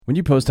When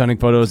you post hunting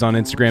photos on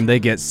Instagram, they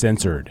get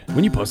censored.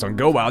 When you post on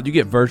Go Wild, you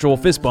get virtual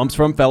fist bumps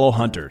from fellow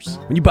hunters.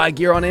 When you buy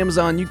gear on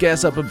Amazon, you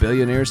gas up a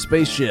billionaire's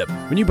spaceship.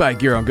 When you buy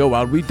gear on Go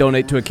Wild, we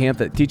donate to a camp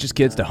that teaches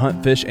kids to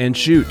hunt, fish, and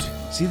shoot.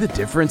 See the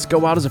difference? Go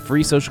Wild is a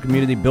free social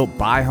community built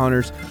by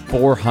hunters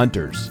for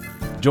hunters.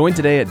 Join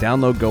today at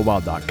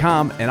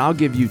downloadgowild.com and I'll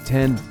give you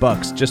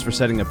 $10 just for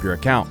setting up your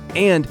account.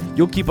 And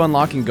you'll keep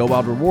unlocking Go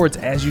Wild rewards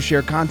as you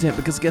share content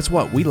because guess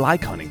what? We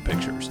like hunting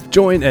pictures.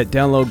 Join at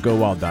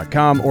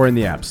downloadgowild.com or in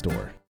the App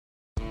Store.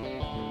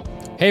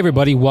 Hey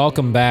everybody,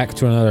 welcome back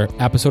to another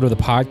episode of the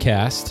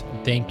podcast.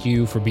 Thank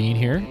you for being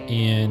here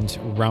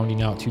and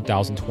rounding out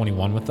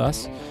 2021 with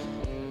us.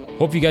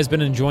 Hope you guys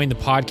been enjoying the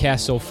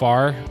podcast so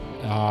far.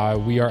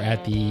 We are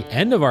at the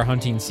end of our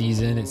hunting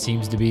season, it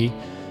seems to be.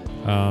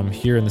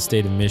 Here in the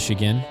state of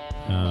Michigan,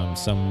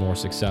 some more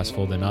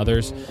successful than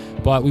others.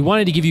 But we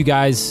wanted to give you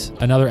guys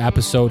another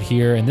episode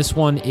here, and this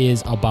one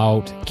is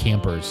about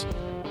campers.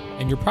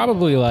 And you're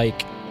probably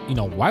like,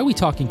 why are we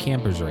talking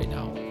campers right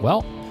now?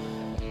 Well,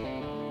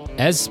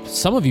 as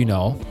some of you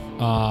know,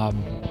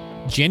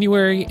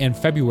 January and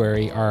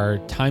February are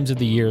times of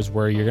the years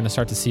where you're going to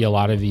start to see a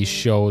lot of these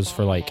shows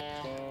for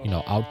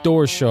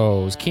outdoor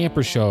shows,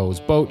 camper shows,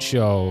 boat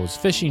shows,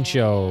 fishing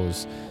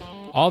shows.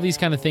 All these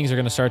kind of things are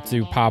going to start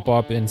to pop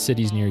up in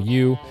cities near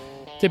you.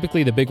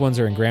 Typically, the big ones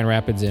are in Grand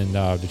Rapids and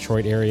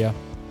Detroit area.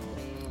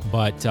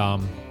 But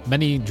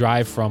many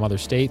drive from other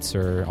states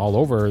or all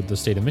over the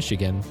state of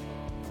Michigan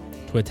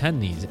to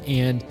attend these.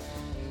 And,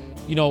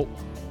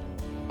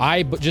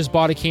 I just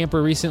bought a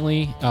camper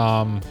recently.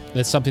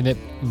 That's something that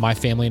my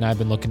family and I have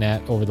been looking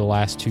at over the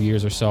last 2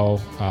 years or so.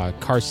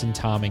 Carson,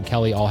 Tom, and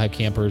Kelly all have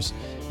campers.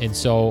 And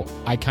so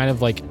I kind of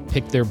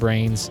picked their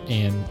brains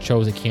and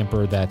chose a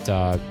camper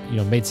that,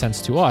 made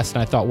sense to us.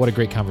 And I thought what a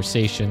great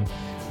conversation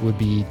would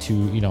be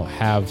to,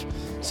 have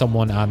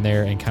someone on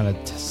there and kind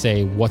of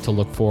say what to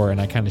look for.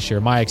 And I kind of share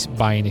my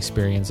buying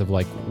experience of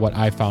what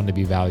I found to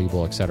be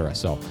valuable, et cetera.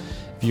 So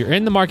if you're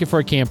in the market for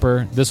a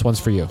camper, this one's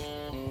for you.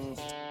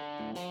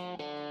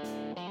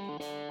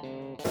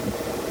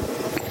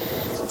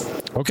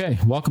 Okay,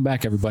 welcome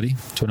back, everybody,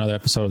 to another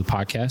episode of the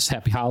podcast.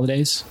 Happy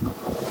holidays.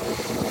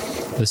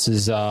 This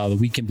is the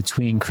weekend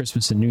between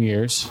Christmas and New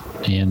Year's.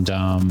 And,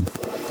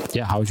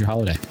 how was your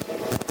holiday?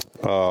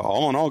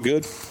 All in all,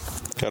 good.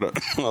 Got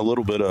a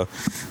little bit of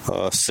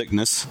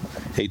sickness.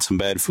 Ate some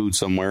bad food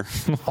somewhere.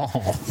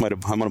 I'm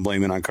going to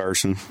blame it on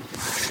Carson.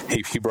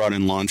 He brought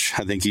in lunch.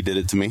 I think he did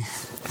it to me.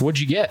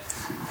 What'd you get?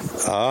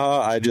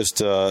 I just...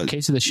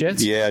 case of the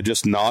shits? Yeah,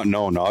 just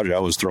nausea. I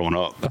was throwing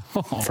up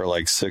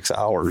for 6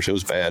 hours. It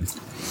was bad.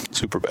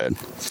 Super bad.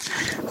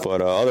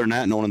 But other than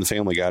that, no one in the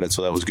family got it,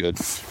 so that was good.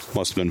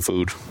 Must have been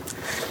food.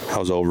 I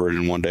was over it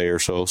in 1 day or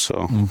so.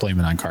 I'm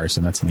blaming it on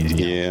Carson. That's an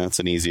easy out. Yeah, it's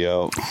an easy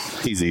out.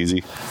 He's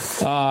easy.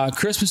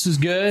 Christmas was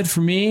good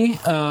for me.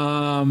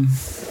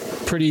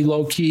 Pretty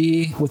low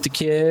key with the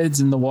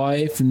kids and the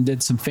wife, and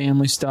did some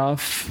family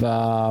stuff.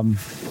 The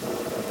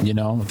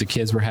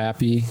kids were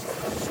happy.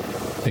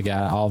 They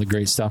got all the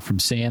great stuff from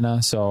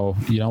Santa. So,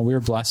 we were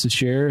blessed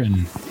this year,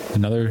 and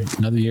another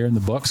year in the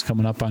books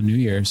coming up on New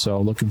Year. So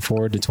looking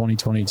forward to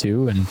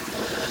 2022. And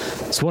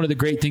it's one of the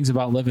great things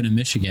about living in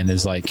Michigan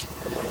is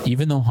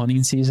even though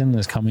hunting season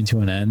is coming to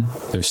an end,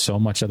 there's so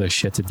much other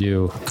shit to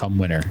do come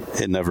winter.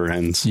 It never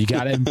ends. You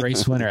got to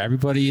embrace winter.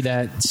 Everybody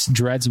that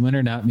dreads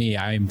winter, not me,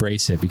 I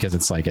embrace it because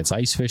it's it's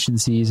ice fishing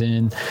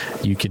season.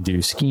 You can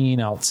do skiing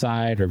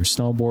outside or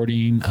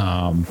snowboarding.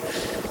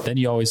 Then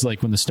you always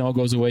when the snow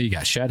goes away, you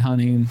got shed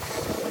hunting.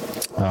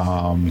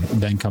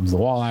 Then comes the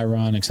walleye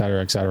run, et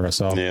cetera, et cetera.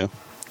 So yeah.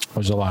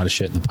 There's a lot of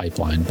shit in the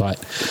pipeline.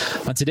 But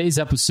on today's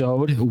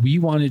episode, we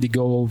wanted to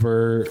go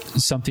over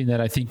something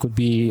that I think would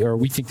be, or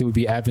we think that would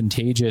be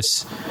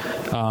advantageous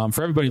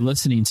for everybody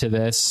listening to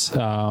this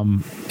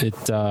when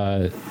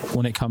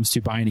it comes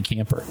to buying a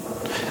camper.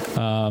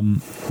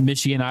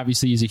 Michigan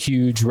obviously is a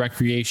huge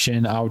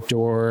recreation,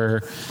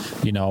 outdoor,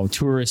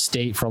 tourist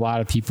state for a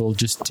lot of people,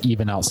 just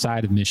even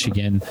outside of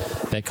Michigan,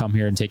 that come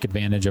here and take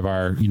advantage of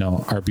our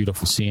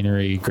beautiful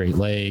scenery, Great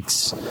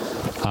Lakes,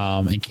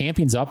 and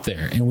camping's up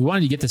there. And we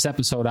wanted to get this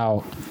episode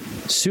out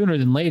sooner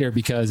than later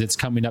because it's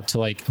coming up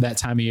to that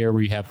time of year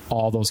where you have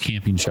all those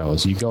camping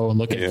shows. You go and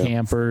look at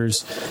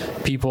campers.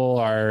 People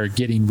are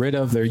getting rid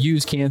of their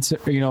used campers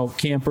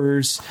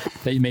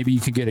that maybe you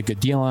could get a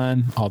good deal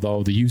on,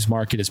 although the used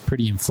market is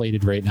pretty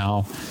inflated right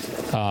now.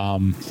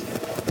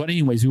 But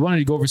anyways, we wanted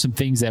to go over some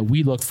things that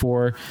we looked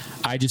for.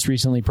 I just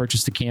recently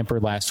purchased a camper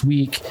last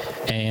week,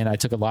 and I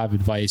took a lot of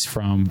advice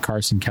from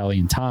Carson, Kelly,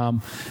 and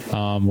Tom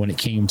when it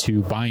came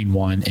to buying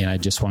one, and I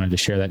just wanted to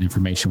share that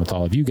information with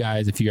all of you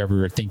guys. If you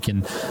ever are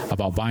thinking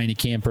about buying a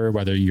camper,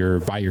 whether you're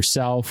by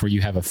yourself or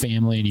you have a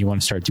family and you want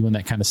to start doing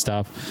that kind of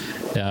stuff,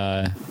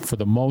 for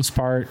the most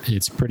part,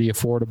 it's pretty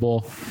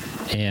affordable,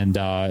 and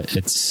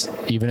it's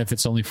even if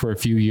it's only for a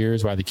few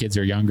years while the kids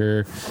are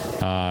younger,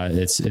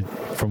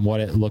 from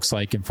what it looks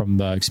like and from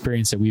the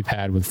experience that we've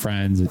had with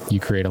friends, you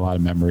create a lot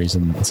of memories,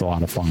 and it's a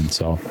lot of fun.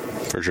 So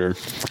for sure,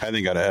 I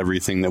think out of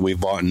everything that we've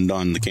bought and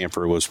done, the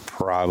camper was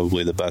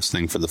probably the best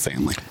thing for the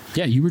family.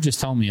 Yeah, you were just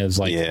telling me it was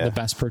like the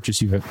best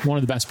purchase one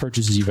of the best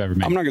purchases you've ever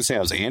made. I'm not gonna say I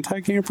was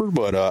anti-camper,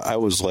 but I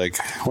was like,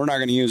 we're not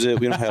gonna use it.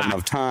 We don't have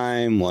enough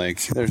time.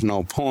 Like, there's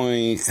no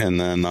point. And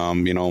then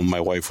my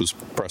wife was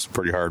pressing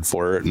pretty hard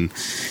for it, and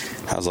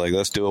I was like,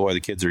 let's do it while the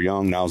kids are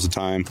young. Now's the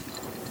time.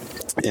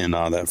 And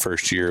that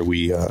first year,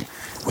 we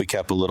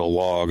kept a little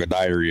log, a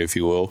diary, if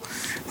you will,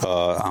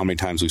 how many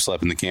times we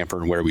slept in the camper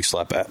and where we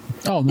slept at.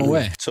 Oh, no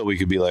way. So we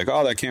could be like,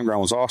 oh, that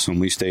campground was awesome.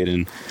 We stayed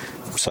in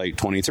Site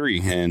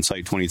 23, and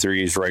Site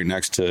 23 is right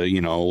next to,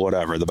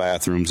 whatever, the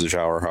bathrooms, the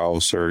shower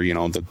house, or,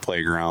 the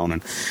playground.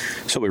 And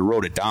so we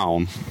wrote it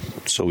down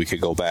so we could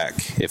go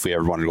back if we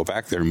ever wanted to go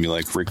back there and be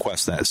like,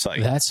 request that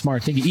site. That's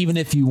smart thinking. Even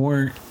if you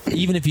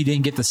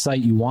didn't get the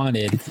site you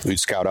wanted, we'd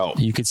scout out.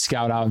 You could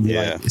scout out and be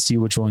like, see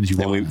which ones you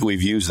want. And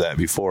we've used that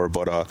before,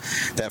 but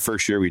that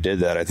first year we did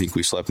that, I think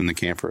we slept in the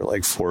camper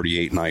like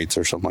 48 nights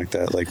or something like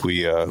that. Like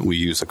we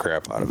used the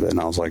crap out of it, and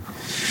I was like,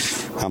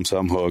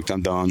 I'm hooked.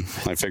 I'm done.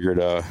 I figured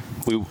there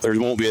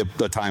won't be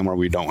a time where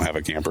we don't have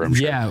a camper, I'm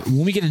sure. Yeah,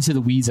 when we get into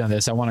the weeds on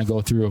this, I want to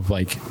go through of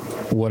like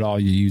what all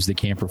you use the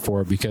camper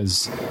for,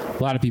 because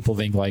a lot of people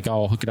think like,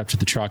 oh, I'll hook it up to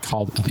the truck,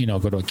 go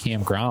to a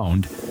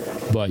campground,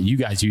 but you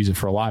guys use it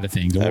for a lot of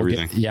things.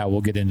 Everything.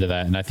 We'll get into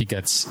that, and I think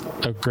that's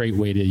a great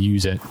way to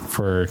use it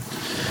for,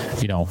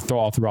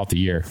 all throughout the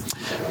year.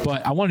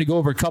 But I wanted to go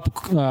over a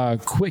couple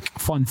quick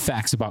fun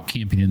facts about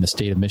camping in the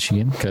state of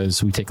Michigan,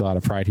 because we take a lot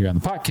of pride here on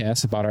the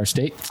podcast about our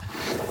state.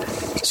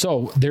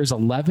 So there's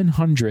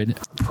 1,100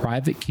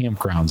 private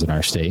campgrounds in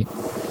our state.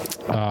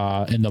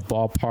 In the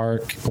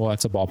ballpark, well,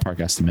 that's a ballpark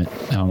estimate.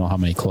 I don't know how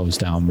many closed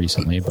down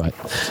recently, but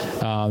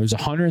there's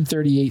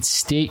 138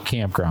 state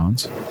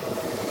campgrounds,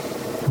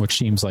 which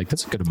seems like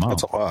that's a good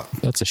amount. That's a lot.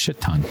 That's a shit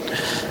ton.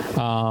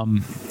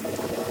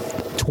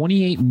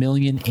 28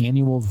 million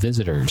annual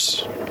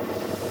visitors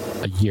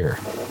a year.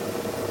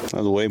 That's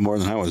way more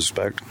than I would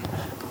expect.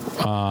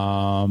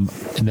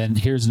 And then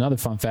here's another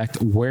fun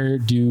fact. Where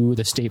do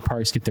the state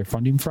parks get their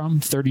funding from?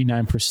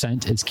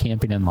 39% is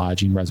camping and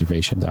lodging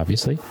reservations,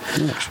 obviously.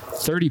 Yes.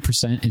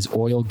 30% is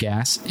oil,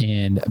 gas,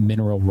 and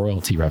mineral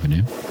royalty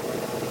revenue,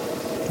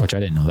 which I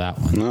didn't know that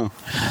one. No.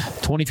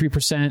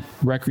 23%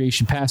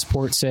 recreation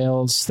passport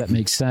sales. That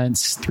makes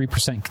sense.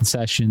 3%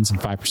 concessions and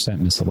 5%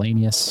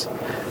 miscellaneous.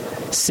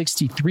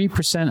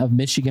 63% of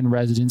Michigan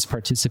residents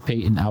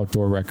participate in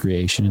outdoor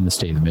recreation in the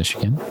state of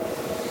Michigan.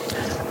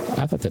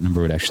 I thought that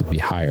number would actually be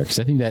higher, because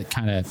I think that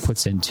kind of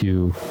puts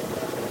into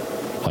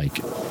like,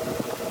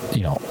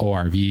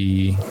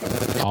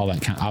 ORV, all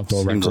that kind of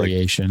outdoor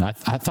recreation. Like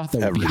I thought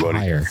that would be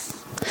higher.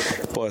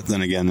 But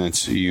then again,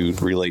 you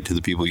relate to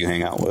the people you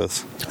hang out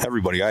with.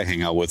 Everybody I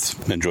hang out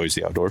with enjoys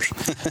the outdoors.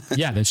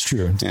 Yeah, that's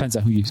true. It depends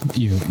on who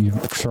you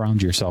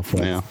surround yourself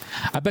with. Yeah.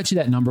 I bet you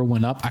that number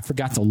went up. I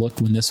forgot to look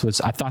when this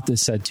was. I thought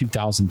this said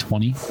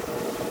 2020.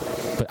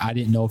 But I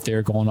didn't know if they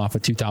were going off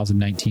of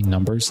 2019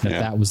 numbers. And if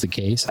that was the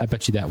case, I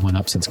bet you that went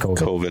up since COVID.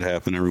 COVID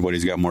happened.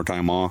 Everybody's got more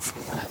time off.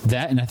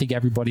 That, and I think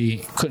everybody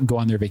couldn't go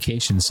on their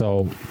vacation.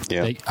 So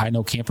I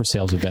know camper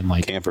sales have been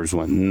like... Campers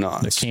went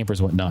nuts. The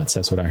campers went nuts.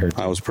 That's what I heard.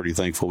 I was pretty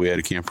thankful we had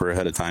a camper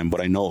ahead of time,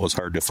 but I know it was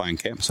hard to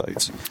find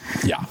campsites.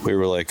 Yeah. We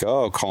were like,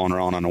 calling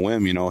around on a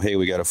whim, hey,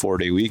 we got a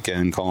 4-day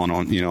weekend, calling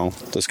on,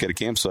 let's get a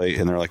campsite.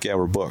 And they're like, yeah,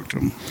 we're booked.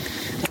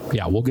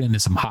 Yeah, we'll get into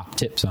some hot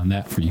tips on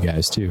that for you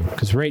guys too.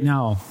 Because right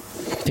now,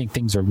 I think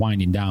things are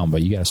winding down,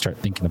 but you got to start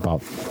thinking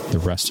about the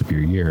rest of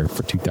your year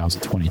for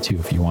 2022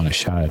 if you want a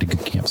shot at a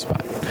good camp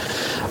spot.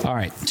 All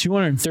right,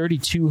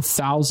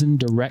 232,000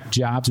 direct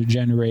jobs are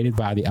generated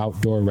by the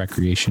outdoor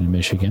recreation in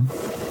Michigan.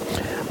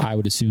 I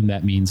would assume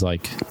that means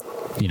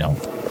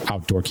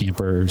outdoor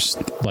campers,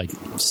 like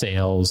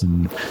sales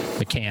and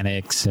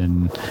mechanics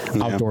and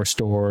outdoor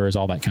stores,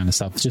 all that kind of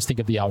stuff. Just think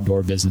of the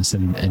outdoor business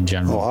in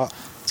general.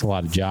 It's a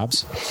lot of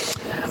jobs.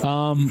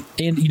 And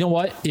you know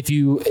what? If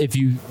you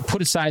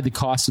put aside the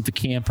cost of the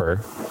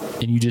camper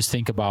and you just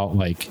think about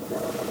like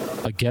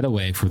a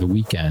getaway for the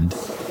weekend,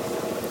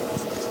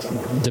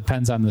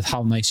 depends on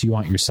how nice you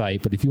want your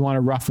site. But if you want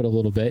to rough it a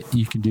little bit,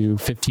 you can do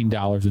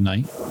 $15 a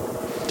night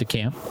to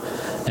camp.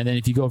 And then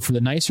if you go for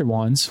the nicer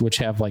ones, which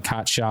have like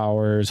hot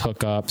showers,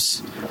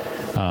 hookups,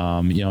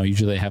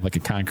 usually they have like a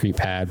concrete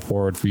pad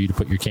poured for you to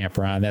put your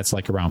camper on. That's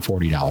like around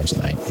 $40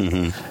 a night.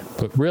 Mm-hmm.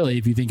 But really,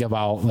 if you think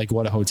about like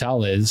what a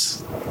hotel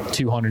is,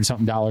 $200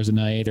 something a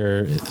night,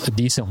 or a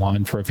decent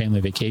one for a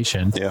family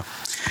vacation. Yeah.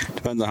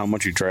 Depends on how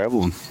much you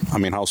travel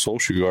and how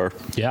social you are.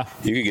 Yeah.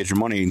 You can get your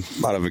money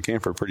out of a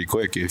camper pretty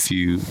quick if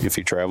you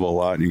travel a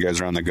lot and you guys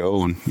are on the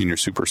go and you're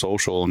super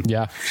social. And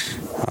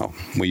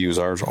we use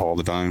ours all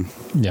the time.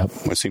 Yep.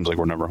 It seems like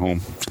we're never home.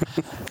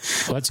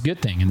 Well, that's a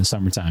good thing in the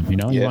summertime. You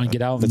want to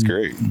get out. That's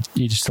great.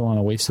 You just don't want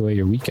to waste away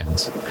your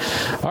weekends.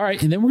 All right.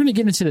 And then we're going to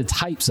get into the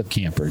types of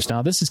campers.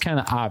 Now, this is kind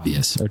of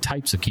obvious, or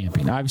types of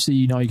camping. Obviously,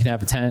 you can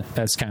have a tent.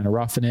 That's kind of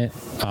roughing it.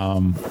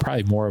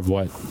 Probably more of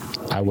what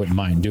I wouldn't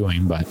mind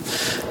doing. But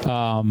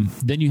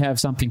then you have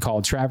something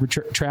called travel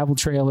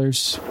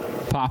trailers,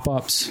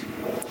 pop-ups,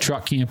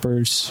 truck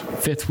campers,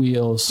 fifth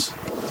wheels,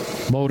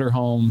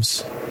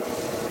 motorhomes.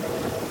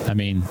 I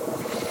mean,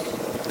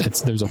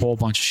 there's a whole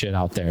bunch of shit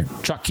out there.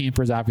 Truck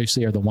campers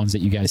obviously are the ones that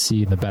you guys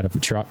see in the bed of a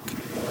truck.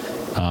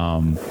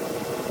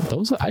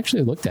 Those, I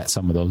actually looked at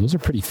some of those. Those are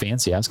pretty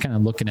fancy. I was kind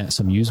of looking at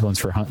some used ones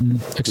for hunting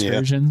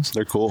excursions. Yeah,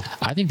 they're cool.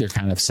 I think they're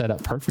kind of set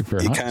up perfect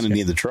for You kind of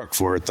need the truck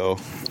for it, though.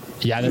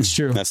 Yeah, that's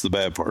true. That's the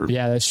bad part.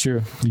 Yeah, that's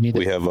true.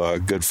 We have a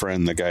good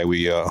friend, the guy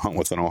we hunt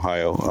with in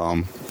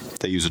Ohio.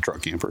 They use a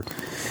truck camper,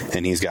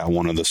 and he's got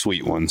one of the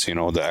sweet ones, you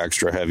know, the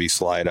extra heavy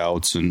slide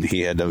outs, and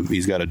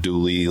he's got a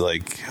dually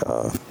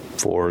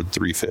for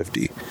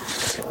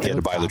 $350. He had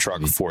to buy the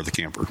truck for the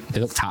camper.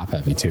 They look top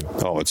heavy too.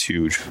 Oh, it's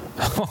huge.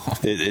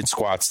 It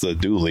squats the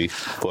dually,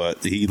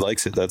 but he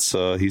likes it. That's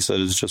he said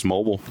it's just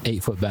mobile.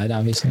 8-foot bed,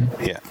 obviously.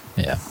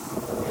 Yeah.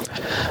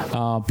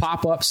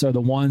 Pop-ups are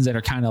the ones that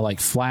are kind of like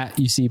flat.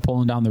 You see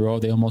pulling down the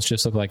road, they almost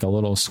just look like a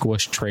little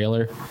squished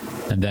trailer.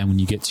 And then when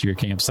you get to your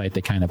campsite,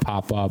 they kind of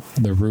pop up.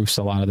 The roofs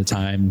a lot of the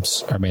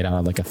times are made out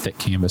of like a thick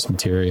canvas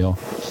material.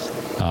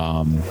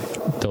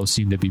 Those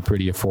seem to be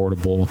pretty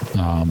affordable.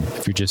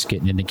 If you're just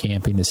getting into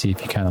camping to see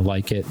if you kind of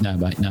like it, that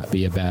might not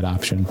be a bad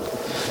option.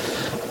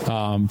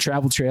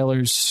 Travel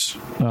trailers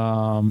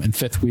and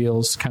fifth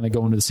wheels kind of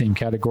go into the same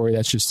category.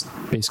 That's just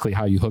basically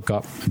how you hook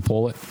up and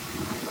pull it.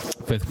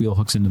 Fifth wheel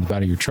hooks into the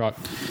bed of your truck.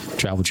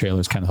 Travel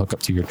trailers kind of hook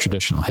up to your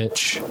traditional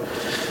hitch.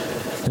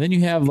 And then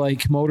you have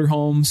like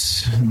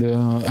motorhomes.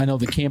 I know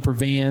the camper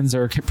vans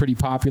are pretty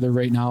popular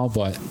right now,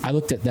 but I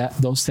looked at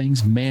those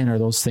things. Man, are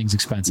those things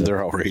expensive?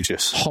 They're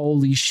outrageous.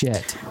 Holy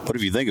shit! But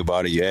if you think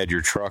about it, you add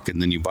your truck and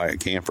then you buy a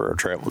camper or a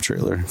travel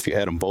trailer. If you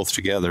add them both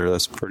together,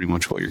 that's pretty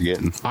much what you're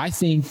getting. I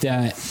think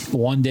that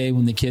one day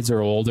when the kids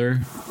are older,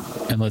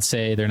 and let's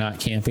say they're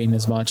not camping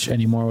as much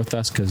anymore with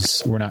us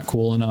because we're not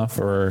cool enough,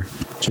 or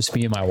just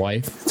me and my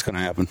wife, it's going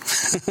to happen.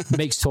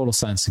 Makes total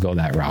sense to go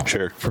that route.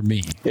 Sure, for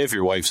me. If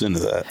your wife's into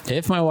that.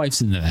 If my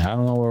wife's into that, I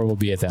don't know where we'll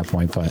be at that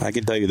point, but I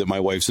can tell you that my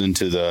wife's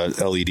into the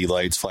LED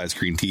lights, flat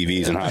screen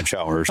TVs, and hot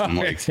showers. And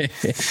like,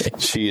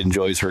 she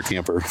enjoys her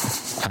camper.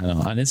 I don't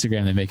know. On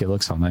Instagram, they make it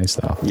look so nice,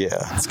 though.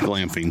 Yeah, it's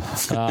glamping.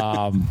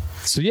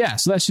 So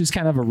that's just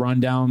kind of a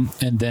rundown,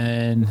 and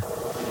then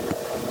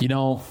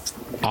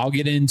I'll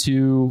get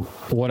into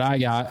what I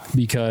got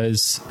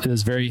because it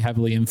is very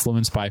heavily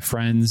influenced by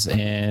friends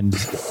and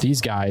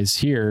these guys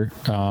here.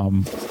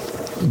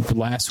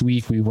 Last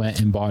week we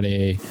went and bought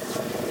a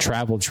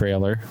travel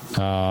trailer,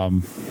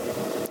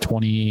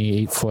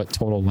 28-foot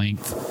total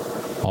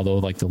length, although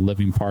like the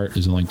living part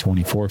is only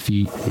 24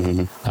 feet.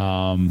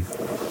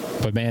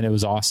 But man, it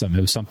was awesome.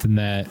 It was something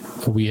that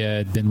we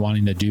had been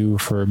wanting to do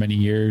for many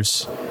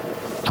years.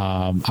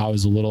 I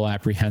was a little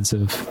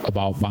apprehensive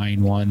about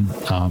buying one,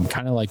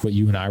 kind of like what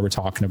you and I were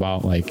talking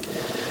about. Like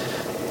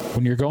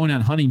when you're going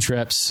on hunting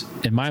trips,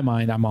 in my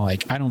mind, I'm all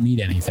like, I don't need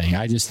anything.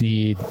 I just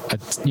need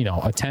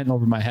a tent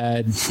over my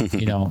head.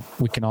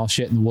 We can all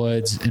shit in the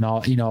woods and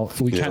all.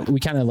 We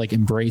kind of like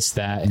embrace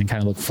that and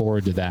kind of look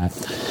forward to that.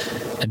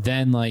 And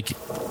then like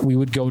we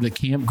would go to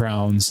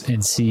campgrounds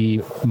and see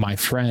my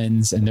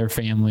friends and their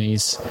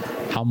families,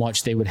 how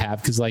much they would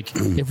have. Because like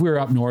if we were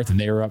up north and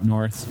they were up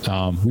north,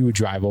 we would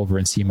drive over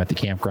and see them at the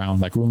campground.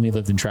 Like when we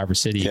lived in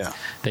Traverse City,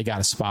 they got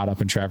a spot up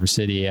in Traverse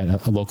City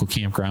at a local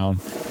campground.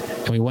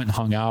 And we went and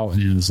hung out,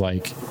 and it was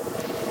like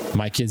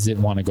my kids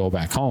didn't want to go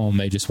back home.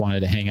 They just wanted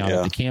to hang out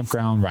at the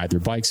campground, ride their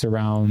bikes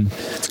around.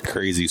 It's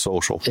crazy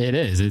social. It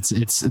is.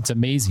 It's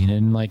amazing.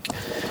 And like,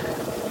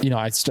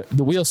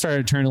 the wheels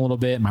started to turn a little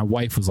bit. My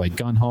wife was like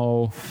gun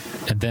ho.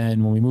 And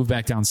then when we moved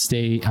back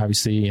downstate,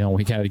 obviously,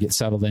 we had to get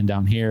settled in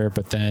down here.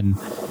 But then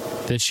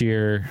this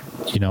year,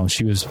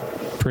 she was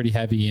pretty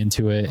heavy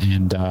into it.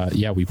 And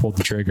we pulled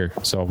the trigger.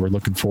 So we're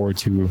looking forward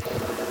to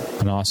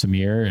an awesome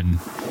year and,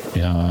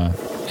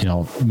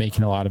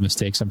 making a lot of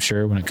mistakes, I'm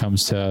sure, when it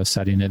comes to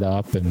setting it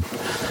up. And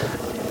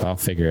I'll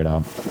figure it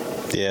out.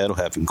 Yeah, it'll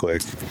happen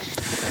quick.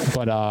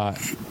 But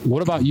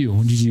what about you?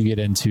 When did you get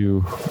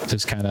into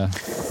this kind of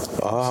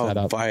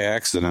setup? By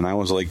accident. I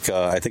was like,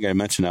 I think I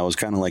mentioned I was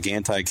kind of like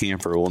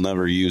anti-camper. We'll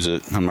never use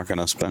it. I'm not going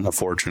to spend a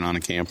fortune on a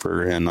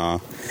camper. And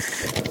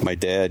my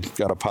dad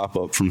got a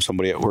pop-up from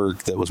somebody at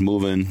work that was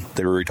moving.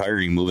 They were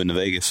retiring, moving to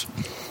Vegas.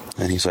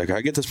 And he's like,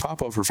 I get this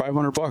pop-up for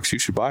 $500. You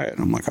should buy it.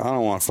 And I'm like, I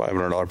don't want a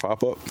 $500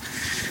 pop-up.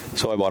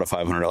 So I bought a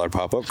 $500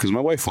 pop-up because my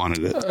wife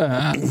wanted it.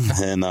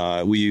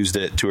 And we used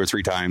it 2 or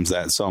 3 times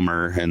that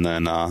summer. And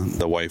then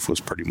the wife was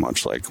pretty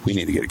much like, we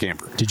need to get a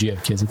camper. Did you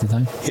have kids at the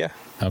time? Yeah.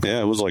 Okay.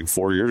 Yeah, it was like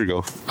 4 years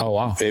ago. Oh,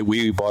 wow.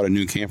 We bought a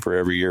new camper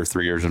every year,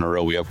 3 years in a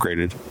row. We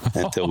upgraded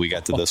until we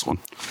got to this one.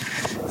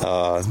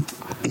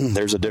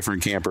 There's a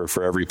different camper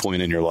for every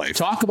point in your life.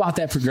 Talk about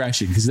that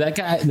progression, because that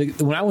guy,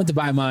 when I went to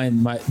buy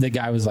mine, the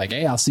guy was like,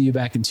 hey, I'll see you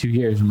back in 2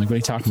 years. I'm like, what are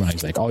you talking about?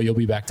 He's like, oh, you'll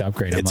be back to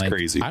upgrade. I'm it's like,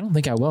 crazy. I don't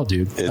think I will,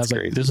 dude. It's I was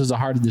crazy. Like, this was a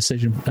hard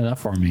decision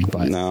enough for me,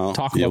 but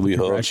talk about the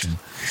progression.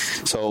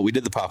 So we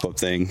did the pop-up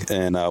thing,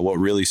 and what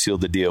really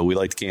sealed the deal, we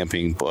liked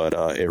camping, but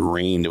it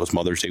rained. It was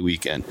Mother's Day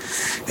weekend.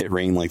 It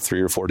rained rain like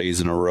 3 or 4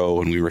 days in a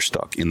row, and we were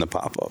stuck in the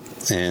pop-up.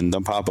 And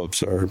the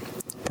pop-ups are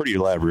pretty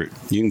elaborate.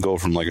 You can go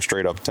from like a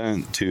straight up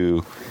tent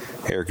to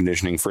air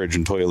conditioning, fridge,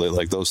 and toilet.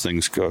 Like those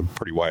things go a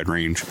pretty wide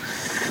range.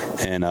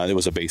 And it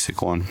was a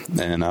basic one.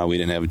 And we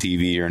didn't have a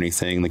TV or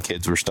anything. The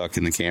kids were stuck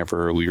in the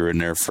camper. We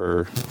rented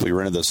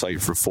the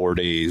site for 4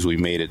 days. We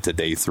made it to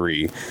day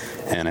 3.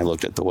 And I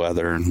looked at the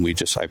weather, and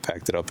I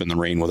packed it up in the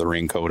rain with a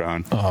raincoat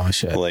on. Oh,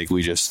 shit. Like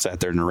we just sat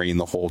there in the rain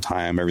the whole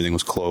time. Everything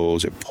was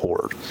closed. It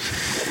poured.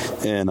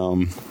 And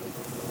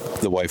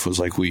the wife was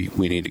like, we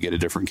need to get a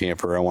different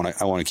camper. I want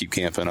to keep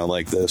camping. I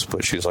like this.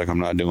 But she's like, I'm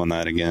not doing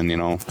that again, you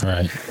know?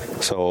 Right.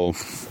 So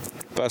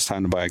best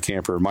time to buy a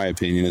camper, in my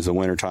opinion, is the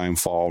wintertime,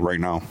 fall, right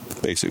now,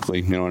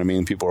 basically. You know what I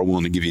mean? People are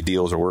willing to give you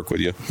deals or work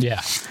with you.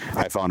 Yeah.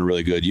 I found a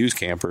really good used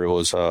camper. It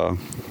was a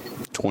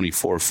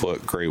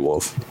 24-foot Grey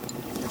Wolf.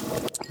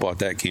 Bought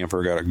that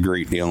camper, got a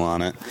great deal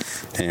on it,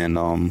 and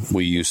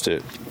we used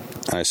it.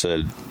 I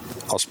said,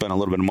 I'll spend a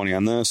little bit of money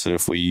on this, and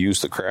if we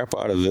use the crap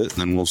out of it,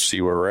 then we'll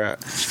see where we're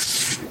at.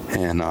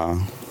 And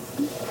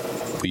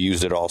we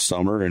used it all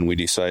summer, and we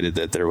decided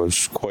that there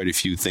was quite a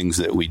few things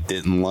that we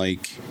didn't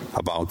like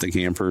about the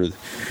camper,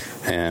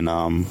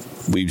 and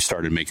we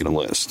started making a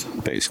list.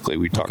 Basically,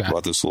 we talked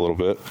about this a little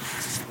bit.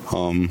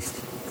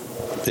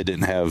 It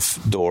didn't have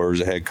doors.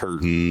 It had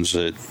curtains.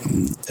 It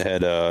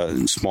had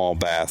a small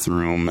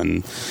bathroom,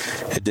 and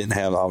it didn't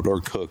have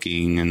outdoor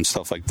cooking and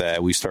stuff like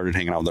that. We started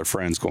hanging out with our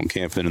friends, going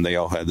camping, and they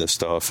all had this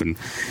stuff, and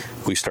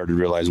we started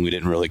realizing we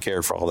didn't really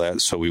care for all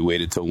that, so we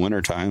waited till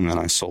wintertime, and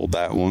I sold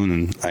that one,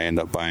 and I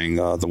ended up buying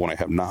the one I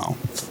have now.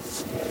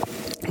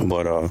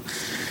 But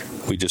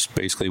we just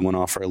basically went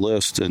off our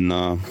list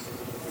and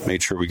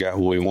made sure we got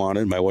what we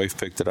wanted. My wife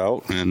picked it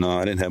out, and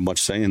I didn't have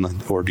much say in the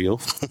ordeal.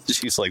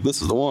 She's like,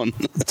 this is the one.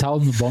 Tell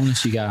them the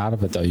bonus you got out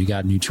of it, though. You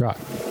got a new truck.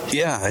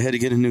 Yeah, I had to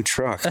get a new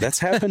truck. That's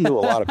happened to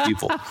a lot of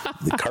people.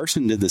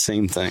 Carson did the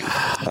same thing.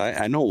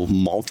 I know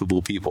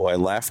multiple people. I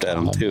laughed at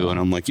them, too, and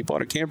I'm like, you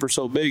bought a camper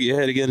so big, you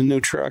had to get a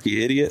new truck,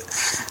 you idiot.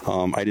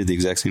 I did the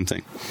exact same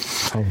thing.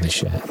 Holy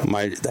shit.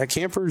 That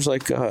camper's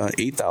like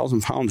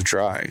 8,000 pounds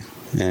dry,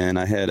 and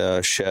I had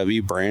a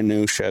Chevy, brand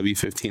new Chevy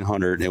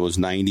 1500. It was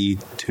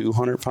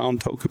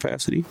 9,200-pound tow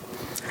capacity.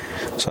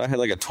 So I had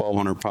like a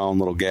 1,200-pound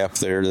little gap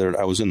there.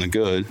 I was in the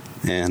good,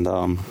 and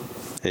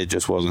it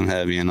just wasn't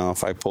heavy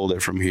enough. I pulled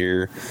it from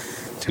here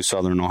to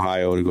southern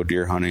Ohio to go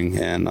deer hunting,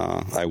 and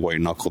I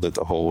white-knuckled it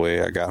the whole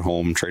way. I got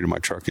home, traded my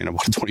truck in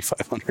about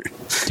 2,500.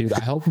 Dude,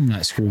 I hope I'm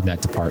not screwed in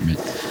that department.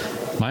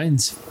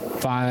 Mine's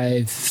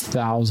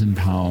 5,000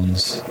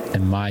 pounds,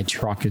 and my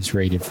truck is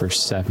rated for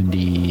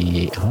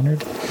 7,800.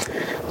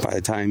 By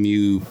the time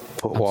you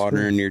put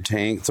water in your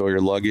tank, throw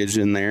your luggage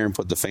in there, and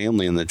put the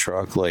family in the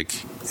truck, like,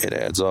 it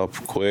adds up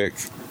quick,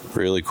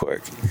 really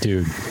quick.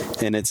 Dude.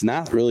 And it's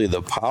not really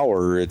the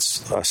power.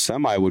 It's a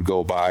semi would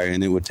go by,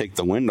 and it would take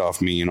the wind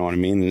off me, you know what I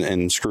mean,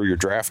 and screw your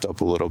draft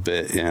up a little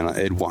bit, and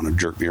it'd want to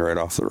jerk me right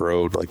off the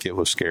road. Like, it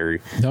was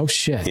scary. No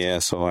shit. Yeah,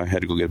 so I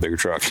had to go get a bigger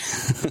truck.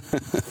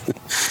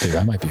 Dude,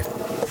 I might be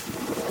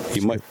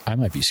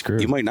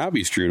screwed. You might not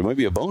be screwed. It might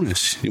be a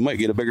bonus. You might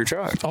get a bigger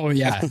truck. Oh,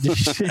 yeah. Did you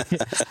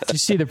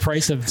see the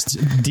price of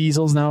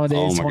diesels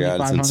nowadays? Oh, my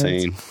God. It's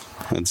insane.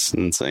 It's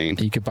insane.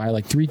 You could buy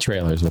like 3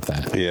 trailers with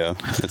that. Yeah,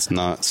 it's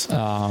nuts.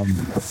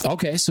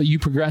 Okay, so you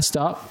progressed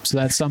up. So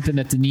that's something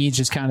that the needs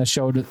just kind of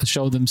showed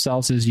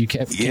themselves as you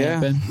kept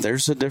camping. Yeah,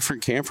 there's a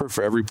different camper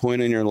for every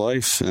point in your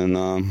life.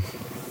 And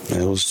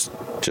it was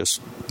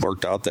just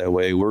worked out that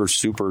way. We're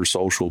super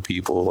social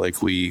people.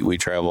 Like we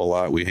travel a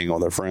lot. We hang out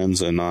with our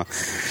friends, and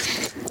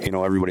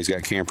everybody's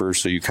got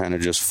campers, so you kind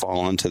of just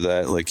fall into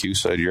that. Like you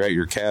said, you're at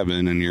your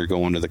cabin and you're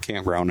going to the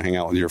campground to hang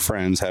out with your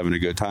friends, having a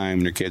good time,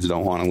 and your kids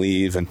don't want to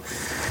leave, and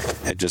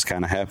it just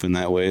kind of happened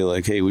that way.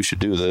 Like, hey, we should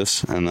do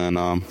this. And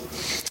then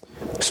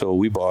so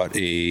we bought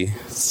a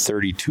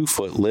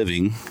 32-foot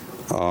living,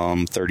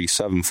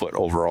 37-foot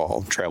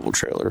overall travel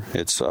trailer.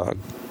 It's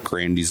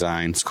Grand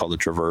Design. It's called a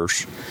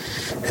Traverse,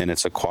 and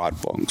it's a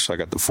quad bunk. So I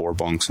got the 4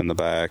 bunks in the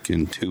back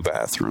and 2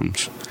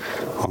 bathrooms.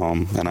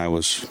 And I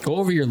was go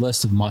over your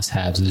list of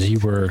must-haves as you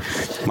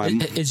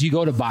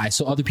go to buy.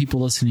 So other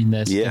people listening to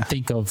this can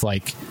think of,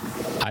 like,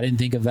 I didn't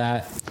think of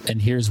that,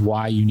 and here's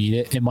why you need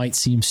it. It might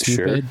seem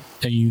stupid,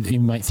 and you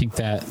might think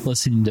that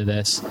listening to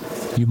this,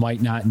 you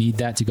might not need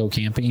that to go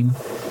camping.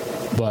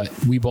 But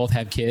we both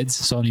have kids,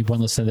 so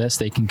anyone listening to this,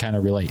 they can kind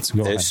of relate.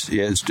 So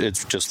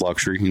it's just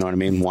luxury. You know what I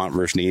mean? Want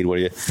versus need. What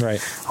do you?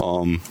 Right.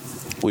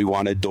 We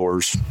wanted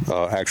doors,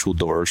 actual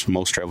doors.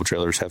 Most travel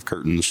trailers have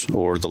curtains,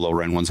 or the low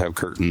rent ones have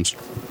curtains.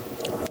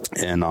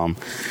 And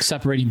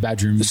separating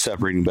bedrooms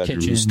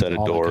kitchen, instead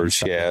of doors.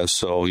 Kind of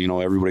so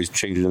everybody's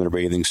changing in their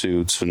bathing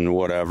suits and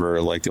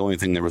whatever. Like, the only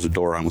thing there was a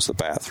door on was the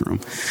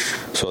bathroom,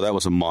 so that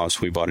was a must.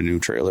 We bought a new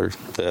trailer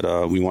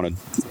that we wanted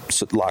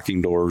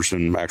locking doors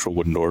and actual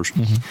wooden doors.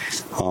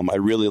 Mm-hmm. I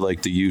really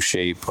like the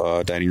U-shape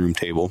dining room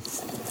table.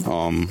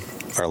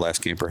 Our last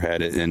camper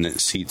had it, and it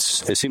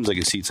seems like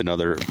it seats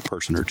another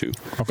person or 2.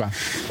 Okay.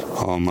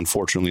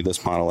 Unfortunately,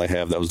 this model I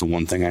have, that was the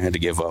one thing I had to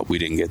give up. We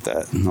didn't get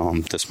that.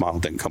 This model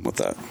didn't come with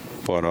that.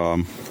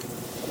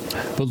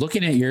 But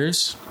looking at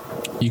yours,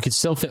 You could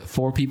still fit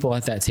 4 people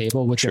at that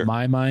table, which Sure. in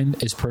my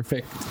mind is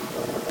perfect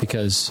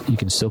because you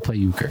can still play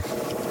euchre.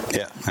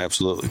 Yeah,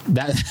 absolutely.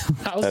 That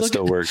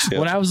Still works. Yeah.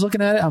 When I was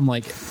looking at it, I'm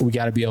like, we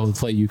got to be able to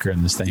play euchre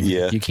in this thing.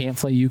 Yeah. If you can't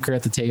play euchre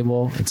at the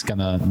table, it's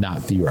gonna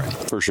not be right.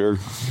 For sure.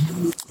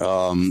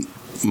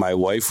 My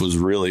wife was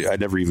really, I'd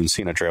never even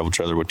seen a travel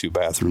trailer with 2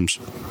 bathrooms.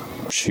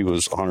 She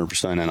was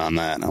 100% in on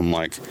that. I'm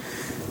like,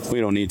 we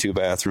don't need 2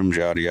 bathrooms,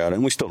 yada, yada.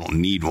 And we still don't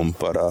need them,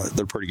 but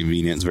they're pretty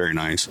convenient. It's very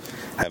nice.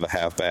 Have a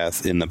half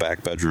bath in the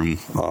back bedroom.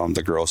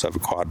 The girls have a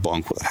quad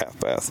bunk with a half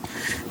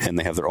bath. And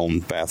they have their own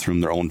bathroom,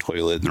 their own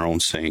toilet, and their own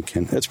sink.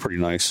 And it's pretty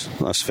nice.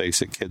 Let's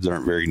face it, kids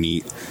aren't very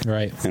neat.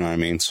 Right. You know what I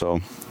mean? So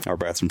our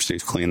bathroom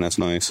stays clean. That's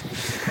nice.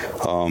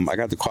 I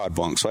got the quad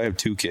bunk. So I have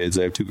 2 kids.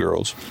 I have 2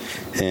 girls.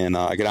 And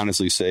I could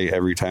honestly say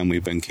every time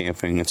we've been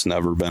camping, it's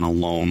never been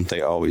alone.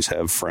 They always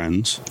have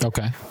friends.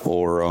 Okay.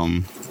 Or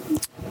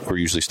we're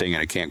usually staying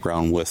at a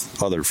campground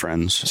with other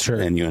friends. Sure.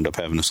 And you end up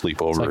having a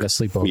sleepover. It's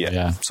like a sleepover,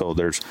 yeah. So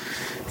there's,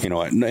 at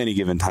any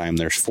given time,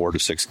 there's 4 to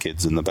 6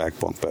 kids in the back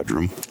bunk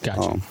bedroom.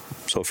 Gotcha.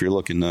 So if you're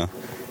looking to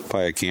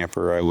buy a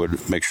camper, I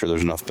would make sure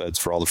there's enough beds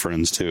for all the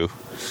friends too.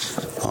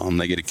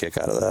 They get a kick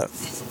out of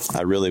that.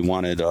 I really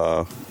wanted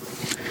the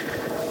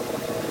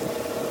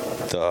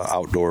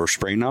outdoor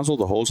spray nozzle,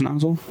 the hose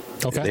nozzle.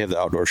 Okay. They have the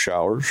outdoor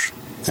showers,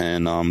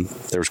 and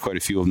there was quite a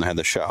few of them that had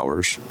the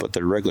showers, but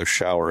they're regular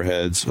shower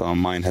heads.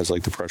 Mine has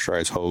like the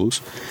pressurized hose.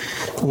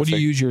 What do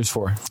you use yours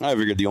for? I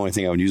figured the only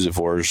thing I would use it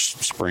for is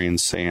spraying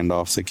sand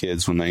off the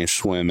kids when they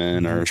swim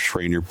in, or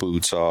spraying your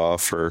boots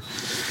off, or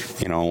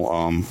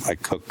I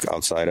cook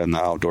outside in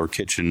the outdoor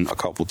kitchen a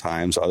couple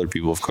times. Other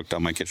people have cooked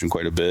on my kitchen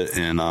quite a bit,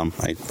 and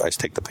I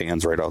take the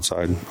pans right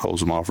outside, hose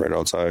them off right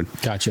outside.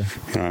 Gotcha.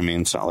 You know what I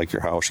mean? It's not like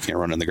your house. You can't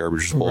run in the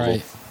garbage disposal.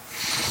 Right.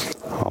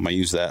 I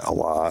use that a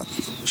lot.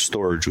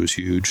 Storage was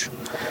huge.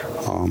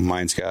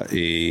 Mine's got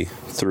a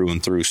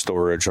through-and-through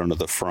storage under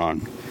the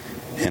front,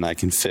 and I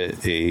can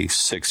fit a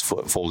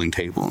 6-foot folding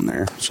table in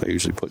there. So I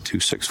usually put 2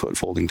 6-foot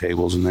folding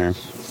tables in there.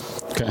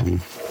 Okay.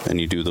 And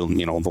you do the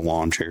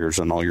lawn chairs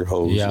and all your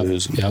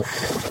hoses. Yep.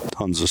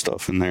 Tons of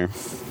stuff in there.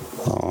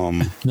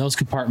 And those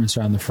compartments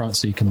are on the front,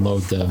 so you can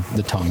load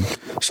the tongue.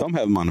 Some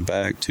have them on the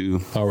back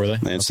too. Oh, really?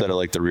 And instead of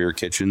like the rear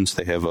kitchens,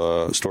 they have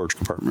a storage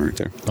compartment right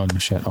there. Oh, no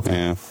shit. Okay.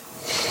 Yeah.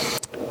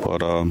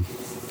 But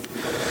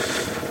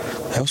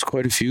that was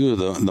quite a few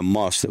of the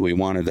musts that we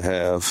wanted to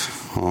have.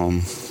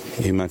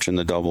 You mentioned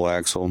the double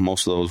axle.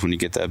 Most of those, when you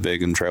get that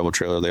big in travel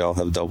trailer, they all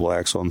have double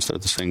axle instead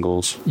of the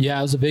singles. Yeah,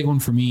 it was a big one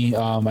for me.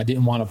 I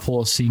didn't want to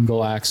pull a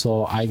single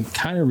axle. I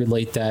kind of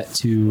relate that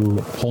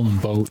to pulling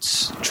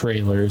boats,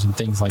 trailers, and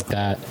things like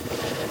that.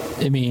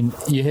 I mean,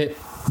 you hit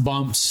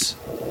bumps,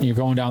 you're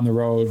going down the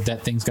road,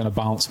 that thing's going to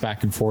bounce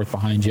back and forth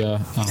behind you.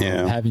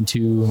 Having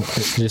to,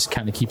 it just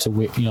kind of keeps a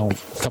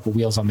couple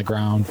wheels on the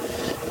ground,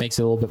 makes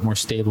it a little bit more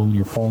stable when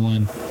you're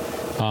pulling.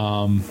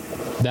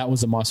 That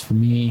was a must for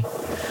me.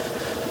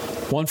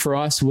 One for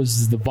us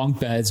was the bunk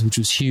beds, which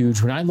was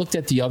huge. When I looked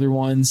at the other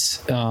ones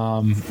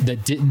that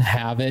didn't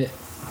have it,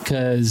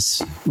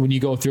 because when you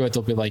go through it,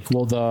 they'll be like,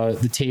 well,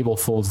 the table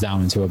folds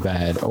down into a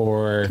bed,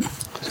 or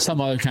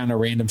some other kind of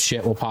random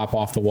shit will pop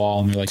off the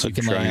wall, and they're like, you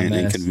can lay on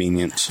this.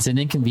 Inconvenience. It's an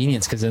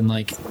inconvenience, because then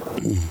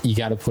you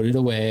got to put it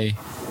away.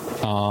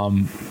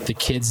 The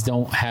kids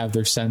don't have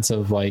their sense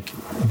of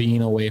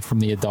being away from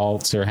the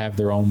adults, or have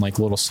their own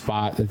little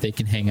spot that they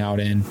can hang out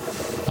in.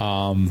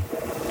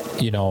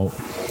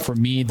 For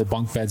me, the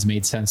bunk beds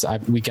made sense.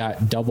 We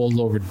got doubles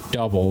over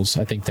doubles,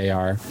 I think they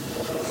are.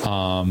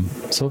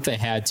 So if they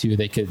had to,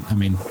 they could. I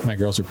mean, my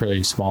girls are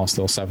pretty small,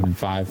 still 7 and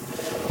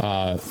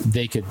 5.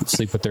 They could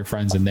sleep with their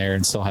friends in there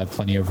and still have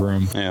plenty of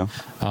room. Yeah.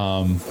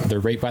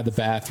 They're right by the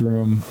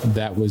bathroom.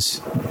 That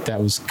was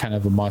kind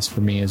of a must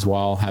for me as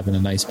well, having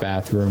a nice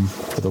bathroom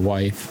for the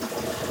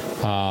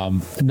wife.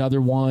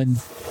 Another one,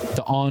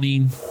 the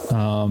awning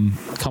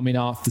coming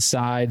off the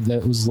side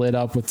that was lit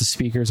up with the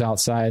speakers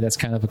outside. That's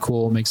kind of a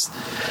cool mix.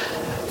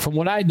 From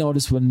what I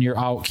noticed when you're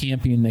out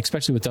camping,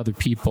 especially with other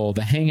people,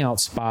 the hangout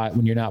spot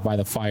when you're not by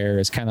the fire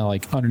is kind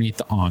of underneath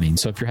the awning.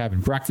 So if you're having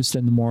breakfast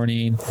in the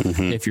morning,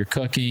 if you're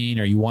cooking,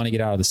 or you want to get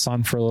out of the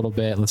sun for a little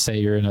bit, let's say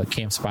you're in a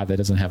camp spot that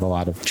doesn't have a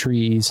lot of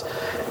trees,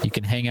 you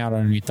can hang out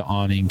underneath the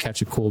awning,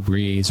 catch a cool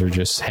breeze, or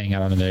just hang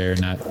out under there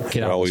and not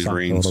get out of the sun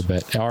for a little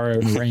bit. Or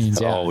it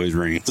rains, It yeah. always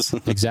rains.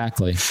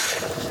 Exactly.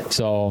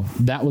 So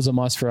that was a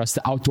must for us.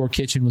 The outdoor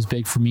kitchen was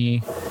big for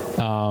me.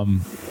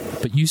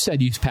 But you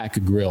said you pack a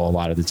grill a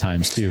lot of the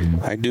times too.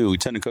 I do. We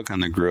tend to cook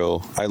on the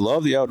grill. I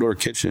love the outdoor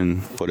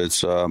kitchen, but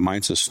it's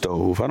mine's a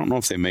stove. I don't know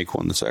if they make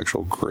one that's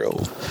actual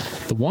grill.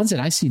 The ones that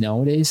I see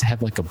nowadays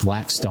have a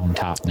black stone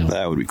top now.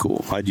 That would be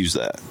cool. I'd use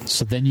that.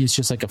 So then it's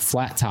just a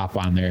flat top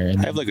on there.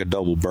 And I have a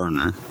double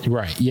burner.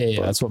 Right.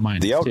 Yeah. That's what mine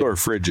is. The outdoor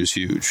fridge is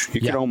huge.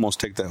 You could almost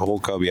take that whole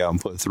cubby out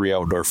and put 3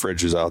 outdoor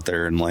fridges out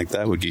there, and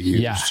that would get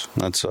used. Yeah.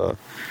 That's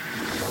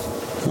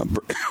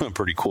a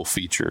pretty cool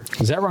feature.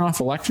 Does that run off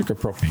electric or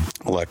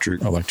propane?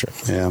 Electric.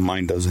 Yeah,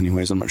 mine does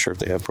anyways. I'm not sure if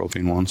they have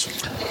propane ones.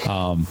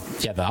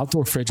 Yeah, the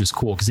outdoor fridge is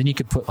cool because then you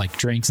could put like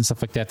drinks and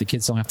stuff like that. The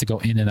kids don't have to go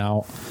in and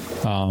out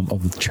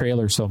of the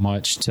trailer so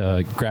much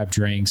to grab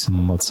drinks.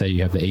 And let's say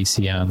you have the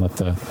AC on, let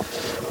the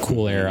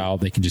cool air out.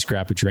 They can just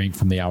grab a drink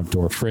from the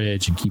outdoor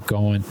fridge and keep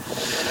going.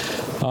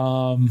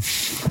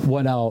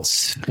 What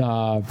else?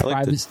 I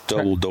like the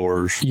double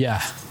doors.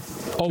 Yeah.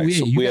 Oh,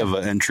 so yeah. We have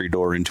an entry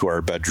door into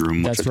our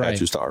bedroom, which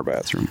attaches to our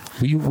bathroom.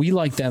 We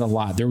like that a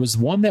lot. There was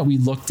one that we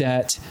looked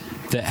at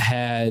that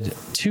had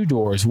two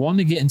doors, one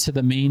to get into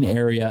the main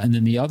area, and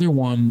then the other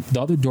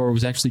door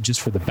was actually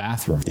just for the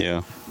bathroom.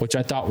 Yeah. Which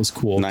I thought was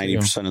cool.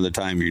 90% of the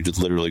time, you're just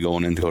literally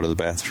going in to go to the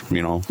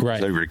bathroom,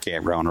 right. Over a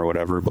campground or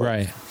whatever. But.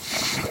 Right.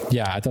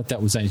 Yeah, I thought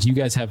that was nice. You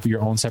guys have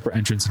your own separate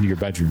entrance into your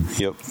bedroom.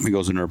 Yep. It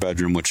goes into our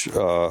bedroom, which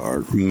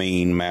our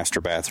main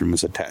master bathroom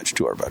is attached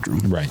to our bedroom.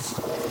 Right.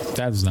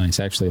 That was nice,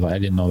 actually. I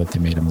didn't know that they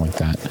made them like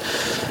that.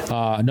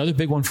 Another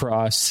big one for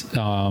us.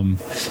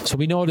 So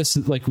we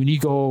noticed, like, when you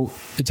go,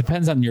 it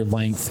depends on your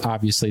length.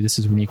 Obviously, this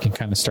is when you can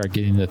kind of start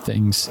getting the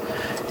things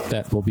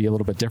that will be a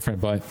little bit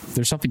different. But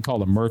there's something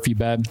called a Murphy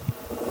bed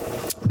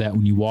that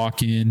when you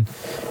walk in,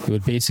 it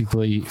would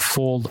basically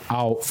fold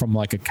out from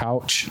like a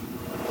couch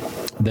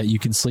that you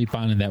can sleep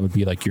on, and that would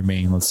be like your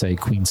main, let's say,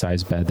 queen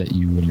size bed that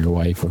you and your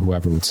wife or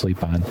whoever would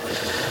sleep on.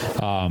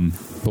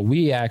 But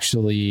we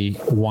actually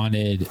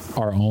wanted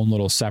our own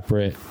little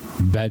separate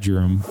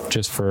bedroom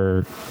just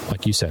for,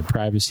 like you said,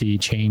 privacy,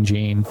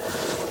 changing,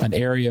 an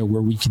area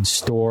where we can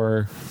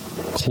store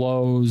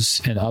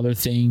clothes and other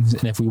things.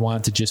 And if we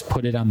wanted to just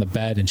put it on the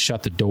bed and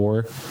shut the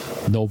door,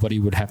 nobody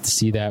would have to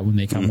see that when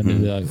they come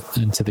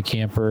into the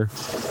camper.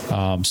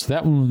 So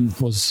that one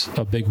was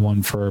a big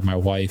one for my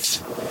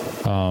wife.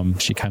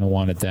 She kind of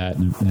wanted that,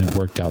 and it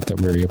worked out that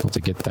we were able to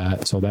get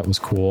that. So that was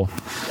cool.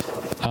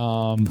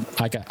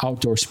 I got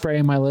outdoor spray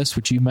on my list,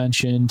 which you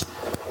mentioned,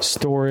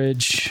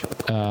 storage.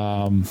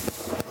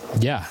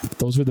 Yeah,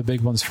 those were the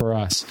big ones for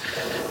us.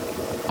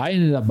 I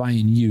ended up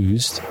buying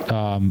used.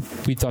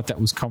 We thought that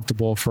was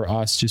comfortable for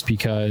us just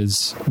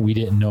because we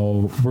didn't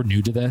know, we're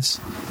new to this.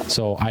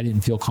 So I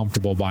didn't feel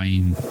comfortable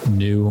buying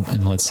new.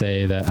 And let's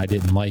say that I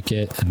didn't like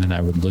it and then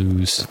I would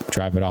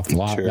drive it off the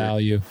lot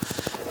value.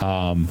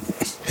 And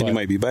you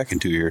might be back in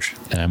 2 years.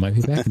 And I might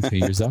be back in 2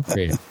 years to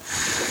upgrade.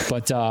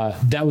 But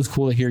that was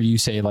cool to hear you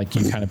say, like,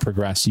 you kind of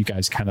progressed. You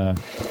guys kind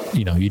of,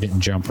 you didn't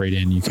jump right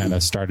in. You kind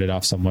of started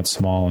off somewhat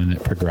small and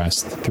it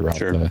progressed throughout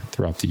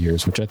the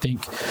years, which I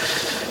think,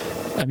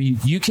 I mean,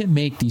 you can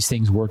make these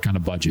things work on a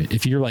budget.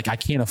 If you're like, I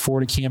can't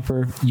afford a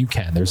camper, you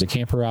can. There's a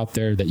camper out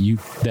there that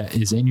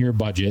is in your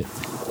budget.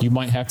 You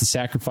might have to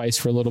sacrifice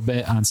for a little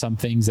bit on some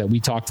things that we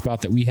talked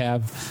about that we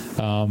have.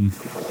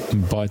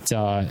 But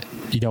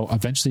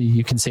eventually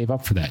you can save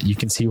up for that. You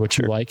can see what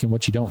you like and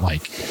what you don't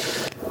like.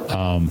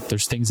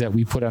 There's things that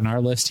we put on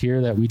our list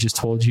here that we just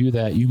told you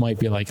that you might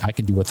be like, I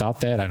can do without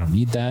that. I don't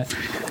need that.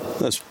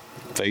 Let's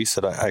face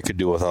it, I could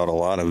do without a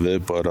lot of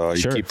it, but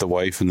you keep the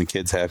wife and the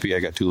kids happy.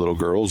 I got 2 little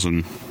girls,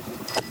 and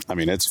I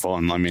mean, it's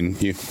fun. I mean,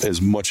 as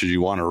much as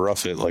you want to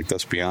rough it, like,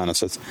 let's be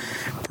honest, it's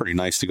pretty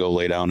nice to go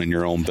lay down in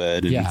your own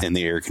bed and in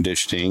the air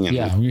conditioning. And,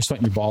 when you're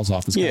sweating your balls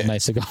off, it's kind of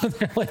nice to go in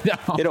there lay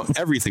down.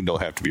 Everything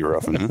don't have to be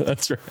rough.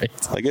 That's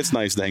right. Like, it's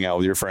nice to hang out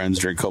with your friends,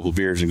 drink a couple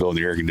beers, and go in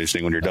the air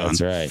conditioning when you're done.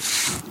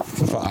 That's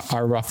right.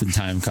 Our roughing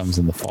time comes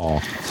in the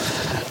fall.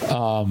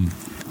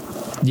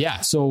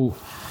 So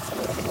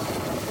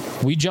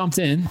we jumped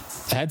in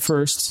head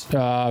first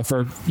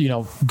for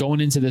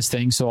going into this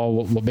thing.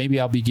 So maybe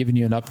I'll be giving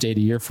you an update a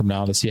year from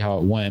now to see how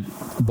it went.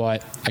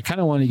 But I kind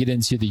of want to get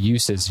into the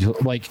uses.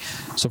 Like,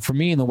 so for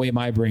me, and the way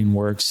my brain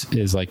works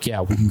is like,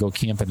 we can go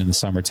camping in the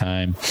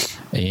summertime,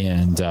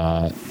 and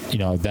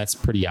that's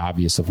pretty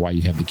obvious of why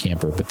you have the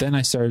camper. But then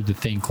I started to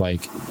think,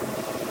 like,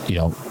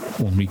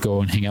 when we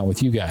go and hang out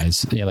with you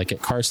guys, like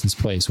at Carson's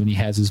place when he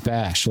has his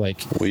bash,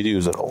 like, we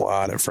use it a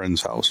lot at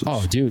friends' houses.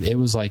 Oh, dude, it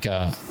was like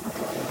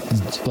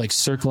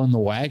circling the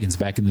wagons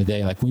back in the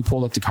day. Like, when we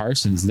pulled up to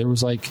Carson's, there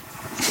was like,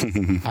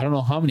 I don't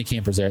know how many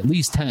campers there, at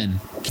least 10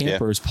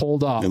 campers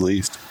pulled up. At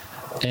least.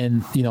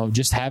 And,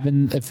 just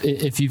having,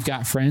 if you've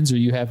got friends or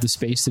you have the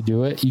space to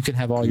do it, you can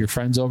have all your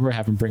friends over,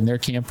 have them bring their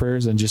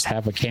campers, and just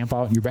have a camp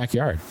out in your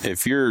backyard.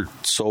 If you're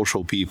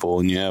social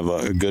people and you have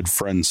a good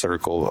friend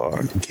circle,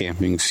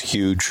 camping's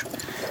huge.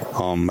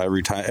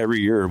 Every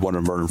year, one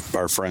of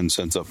our friends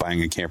ends up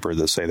buying a camper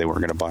that say they weren't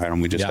going to buy it,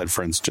 and we just had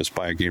friends just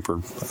buy a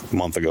camper a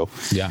month ago.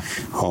 Yeah.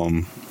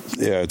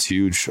 It's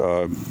huge.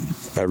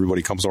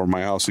 Everybody comes over to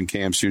my house and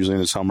camps usually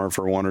in the summer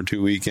for 1 or 2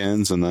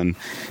 weekends, and then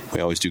we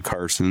always do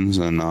Carson's,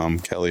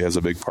 and Kelly has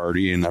a big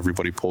party, and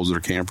everybody pulls their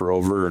camper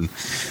over, and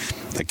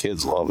the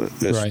kids love it.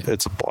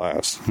 It's a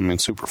blast. I mean,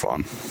 super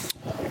fun.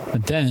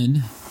 But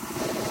then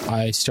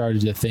I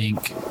started to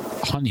think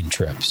hunting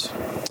trips.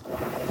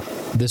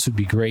 This would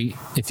be great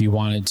if you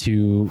wanted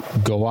to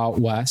go out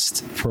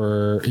west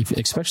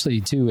especially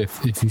too,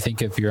 if you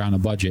think if you're on a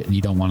budget and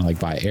you don't want to like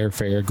buy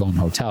airfare, go in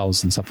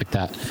hotels and stuff like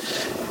that.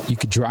 You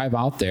could drive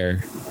out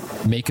there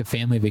make a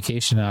family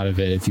vacation out of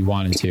it if you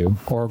wanted to,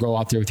 or go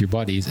out there with your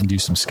buddies and do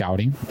some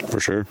scouting For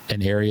sure.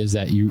 in areas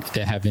that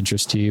have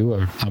interest to you.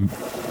 Or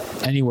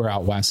anywhere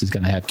out west is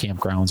going to have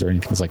campgrounds or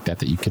anything like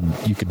that you can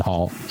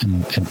haul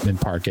and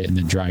park it and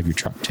then drive your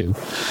truck to.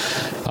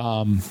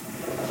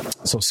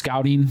 So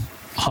scouting,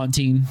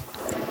 hunting,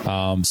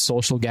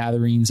 social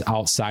gatherings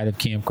outside of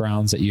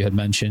campgrounds that you had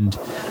mentioned.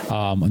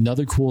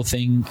 Another cool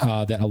thing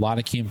that a lot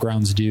of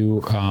campgrounds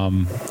do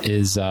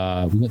is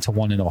we went to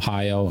one in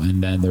Ohio,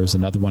 and then there's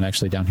another one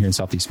actually down here in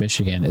Southeast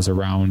Michigan, is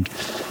around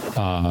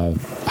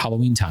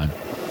Halloween time.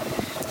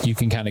 You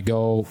can kind of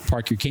go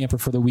park your camper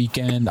for the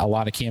weekend. A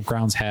lot of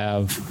campgrounds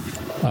have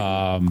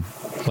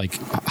like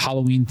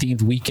Halloween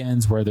themed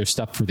weekends where there's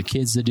stuff for the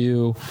kids to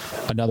do,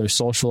 another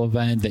social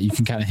event that you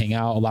can kind of hang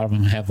out. A lot of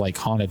them have like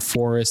haunted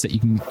forests that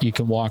you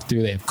can walk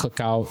through. They have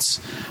cookouts.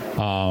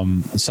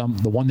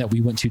 The one that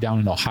we went to down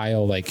in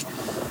Ohio, like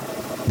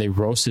they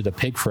roasted a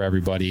pig for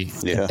everybody,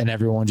 and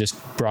everyone just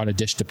brought a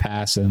dish to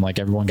pass, and like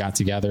everyone got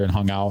together and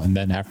hung out, and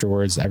then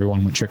afterwards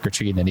everyone went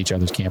trick-or-treating at each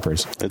other's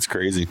campers. It's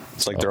crazy.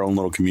 It's like their own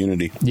little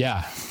community.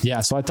 Yeah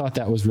So I thought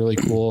that was really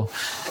cool.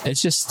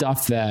 It's just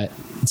stuff that,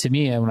 to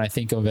me, when I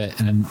think of it,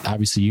 and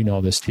obviously you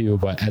know this too,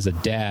 but as a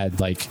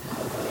dad, like,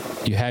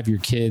 you have your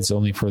kids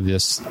only for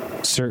this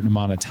certain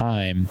amount of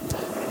time,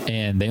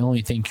 and they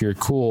only think you're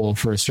cool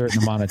for a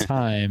certain amount of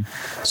time.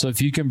 So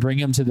if you can bring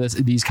them to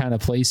these kind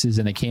of places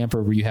in a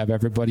camper where you have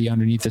everybody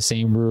underneath the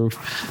same roof,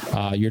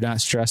 you're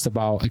not stressed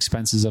about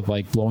expenses of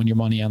like blowing your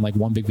money on like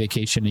one big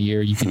vacation a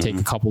year. You can take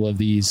a couple of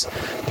these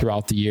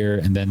throughout the year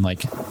and then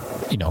like,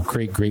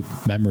 create great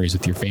memories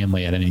with your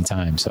family at any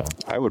time. So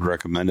I would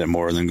recommend it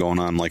more than going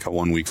on like a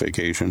 1 week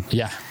vacation.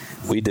 Yeah.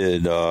 We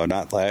did,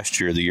 not last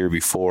year, the year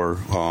before,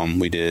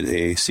 we did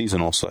a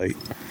seasonal site.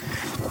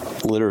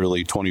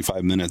 Literally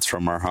 25 minutes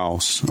from our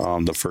house.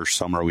 The first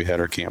summer we had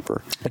our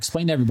camper.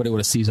 Explain to everybody what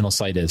a seasonal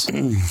site is.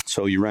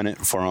 So we rented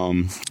it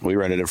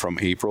from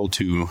April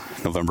to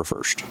November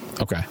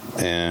 1st. Okay.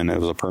 And it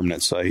was a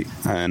permanent site.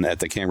 And at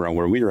the campground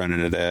where we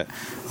rented it at,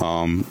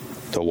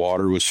 the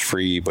water was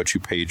free, but you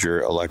paid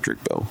your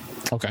electric bill.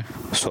 Okay.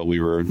 So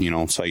we were,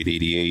 site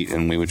 88,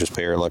 and we would just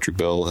pay our electric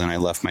bill. And I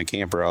left my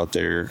camper out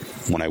there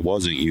when I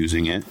wasn't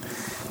using it.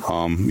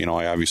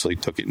 I obviously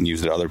took it and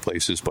used it other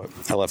places, but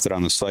I left it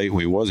on the site when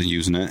we wasn't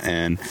using it.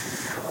 And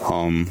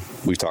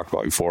we've talked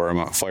about before, I'm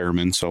a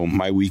fireman, so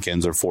my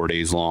weekends are 4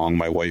 days long.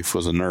 My wife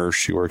was a nurse.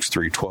 She works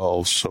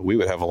 3/12, so we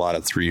would have a lot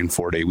of 3 and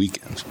 4 day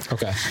weekends.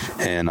 Okay.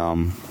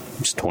 And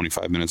just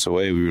 25 minutes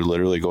away, we would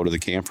literally go to the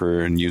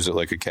camper and use it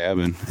like a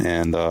cabin.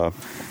 And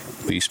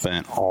we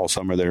spent all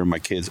summer there. My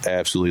kids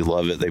absolutely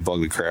love it. They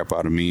bug the crap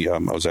out of me. I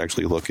was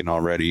actually looking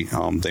already.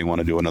 They want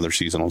to do another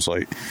seasonal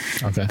site.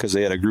 Okay. Because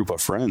they had a group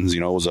of friends.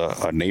 It was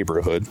a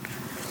neighborhood.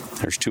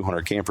 There's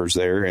 200 campers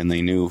there, and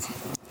they knew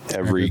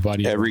every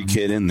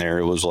kid in there.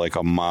 It was like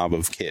a mob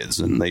of kids,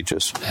 and they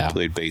just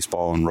played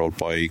baseball and rode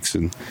bikes.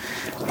 And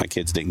my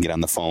kids didn't get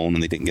on the phone,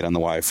 and they didn't get on the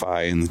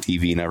Wi-Fi, and the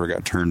TV never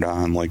got turned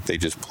on. Like, they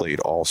just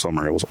played all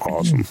summer. It was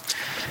awesome.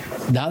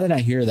 Now that I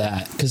hear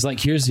that, because like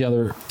here was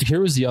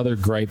the other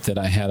gripe that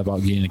I had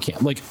about getting a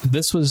camp. Like,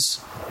 this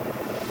was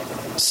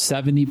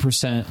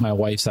 70% my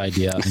wife's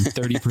idea and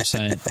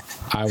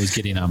 30% I was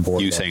getting on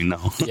board. You saying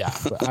no? Yeah,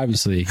 but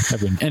obviously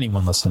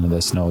anyone listening to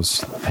this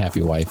knows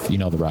happy wife. You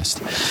know the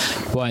rest.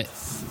 But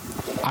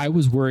I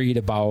was worried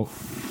about,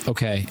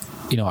 okay,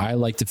 I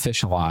like to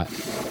fish a lot.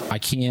 I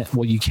can't.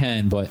 Well, you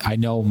can, but I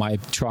know my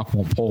truck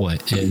won't pull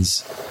it.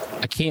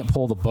 I can't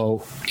pull the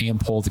boat and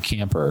pull the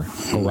camper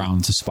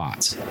around to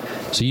spots.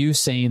 So you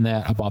saying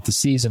that about the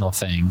seasonal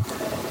thing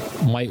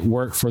might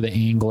work for the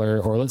angler,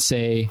 or let's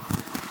say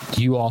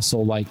you also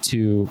like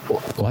to,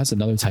 well, that's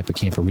another type of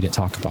camper we didn't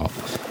talk about.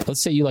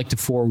 Let's say you like to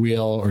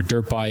 4-wheel or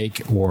dirt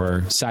bike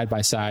or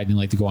side-by-side and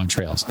like to go on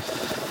trails.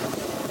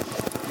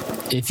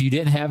 If you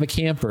didn't have a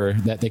camper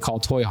that they call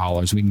toy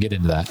haulers, we can get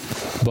into that.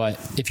 But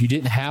if you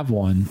didn't have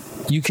one,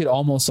 you could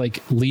almost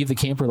like leave the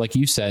camper, like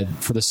you said,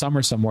 for the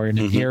summer somewhere in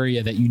an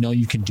area that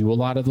you can do a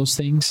lot of those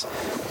things,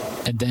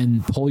 and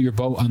then pull your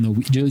boat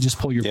on just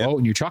pull your boat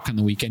and your truck on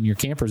the weekend. Your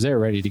camper's there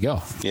ready to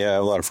go. Yeah, I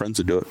have a lot of friends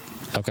that do it.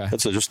 Okay.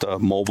 That's just a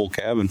mobile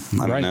cabin.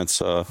 I mean,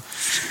 that's, and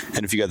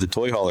if you got the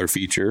toy hauler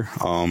feature,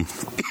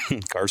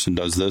 Carson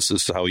does this.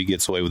 This is how he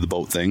gets away with the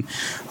boat thing.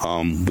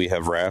 We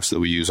have rafts that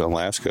we use in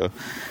Alaska,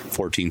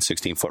 14,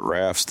 16-foot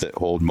rafts that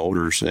hold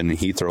motors, and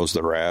he throws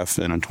the raft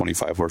and a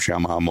 25-horse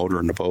Yamaha motor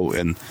in the boat,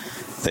 and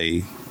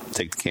they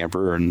take the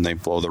camper and they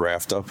blow the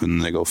raft up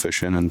and they go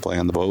fishing and play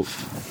on the boat.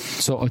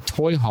 So a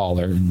toy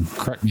hauler, and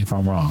correct me if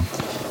I'm wrong,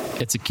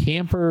 it's a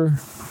camper,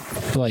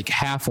 like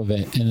half of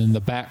it, and then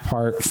the back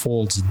part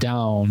folds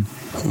down,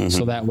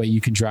 so that way you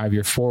can drive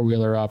your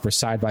 4-wheeler up or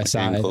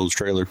side-by-side. Enclosed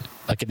trailer.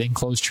 Like an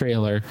enclosed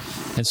trailer.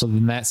 And so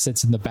then that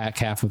sits in the back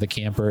half of the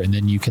camper, and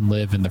then you can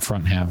live in the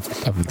front half of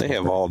the camper. They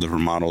have all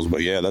different models,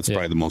 but that's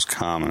probably the most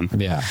common.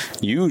 Yeah.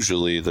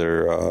 Usually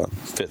they're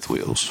fifth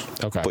wheels.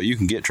 Okay. But you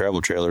can get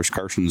travel trailers.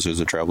 Carson's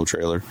is a travel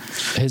trailer.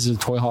 His is a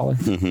toy hauler?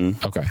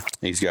 Mm-hmm. Okay.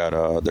 He's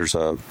got, there's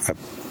a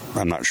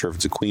I'm not sure if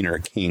it's a queen or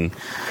a king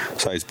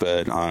size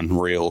bed on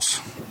rails,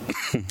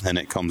 and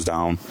it comes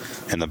down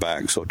in the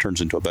back, so it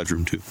turns into a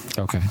bedroom too.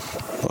 Okay.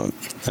 But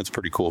that's a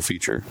pretty cool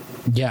feature.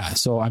 Yeah.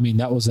 So, I mean,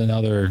 that was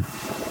another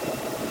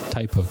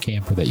type of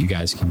camper that you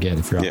guys can get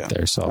if you're out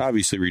there. So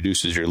obviously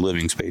reduces your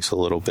living space a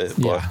little bit,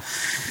 but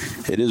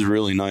it is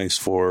really nice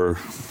for,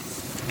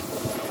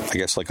 I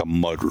guess, like a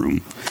mud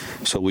room.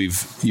 So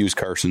we've used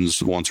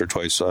Carson's once or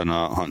twice on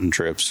hunting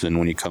trips, and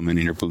when you come in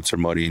and your boots are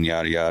muddy and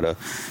yada yada,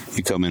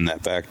 you come in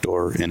that back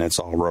door and it's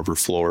all rubber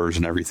floors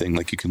and everything.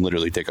 Like, you can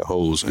literally take a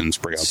hose and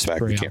spray out the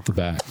back of the camper.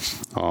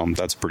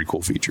 That's a pretty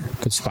cool feature.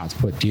 Good spot to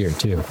put deer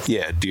too.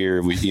 Yeah,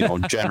 deer.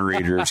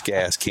 Generators,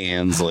 gas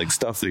cans, like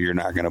stuff that you're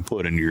not going to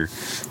put in your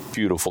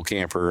beautiful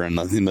camper in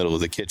the middle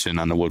of the kitchen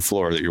on the wood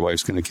floor that your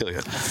wife's going to kill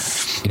you.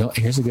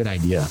 Here's a good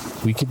idea.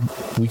 We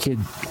could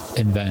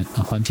invent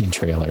a hunting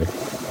trailer,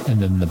 and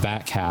then the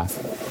back half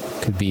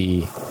could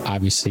be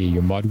obviously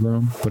your mud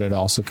room, but it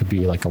also could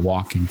be like a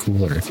walk-in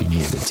cooler if you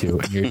needed it to,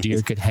 and your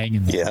deer could hang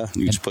in there. Yeah,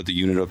 you just put the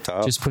unit up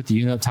top. Just put the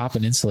unit up top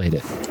and insulate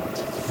it.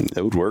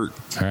 It would work.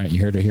 All right,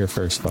 you heard it here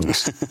first,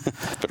 folks.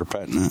 Better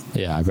patent that.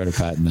 Yeah, I better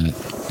patent that.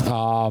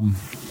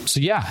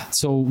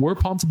 So we're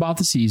pumped about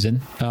the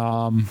season.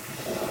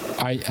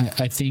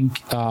 I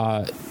think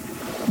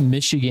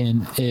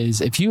Michigan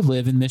is, if you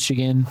live in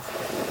Michigan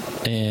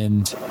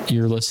and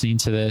you're listening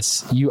to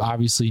this, you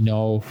obviously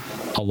know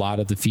a lot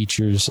of the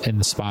features and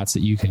the spots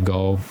that you can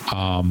go.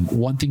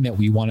 One thing that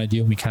we want to do,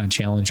 and we kind of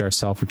challenge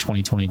ourselves for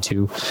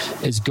 2022,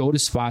 is go to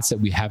spots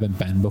that we haven't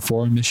been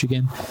before in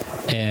Michigan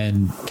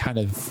and kind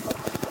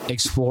of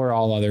explore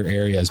all other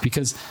areas,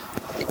 because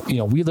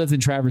we lived in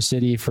Traverse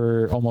City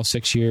for almost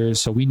 6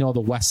 years, so we know the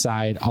west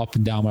side up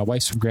and down. My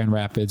wife's from Grand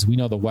Rapids. We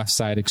know the west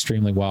side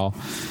extremely well.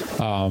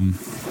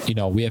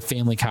 We have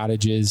family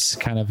cottages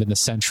kind of in the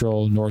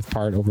central north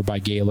part over by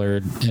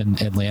Gaylord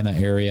and Atlanta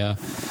area.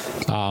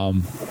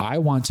 I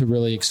want to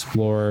really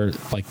explore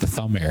like the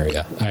Thumb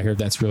area. I heard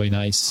that's really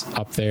nice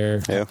up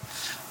there. Yeah.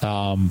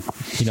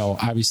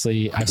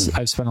 Obviously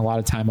I've spent a lot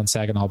of time on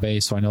Saginaw Bay,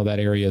 so I know that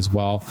area as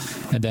well.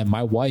 And then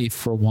my wife,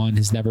 for one,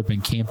 has never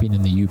been camping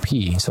in the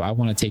UP. So I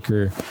want to take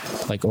her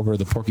like over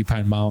the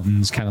Porcupine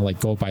Mountains, kind of like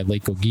go by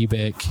Lake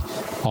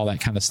Ogeebic, all that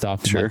kind of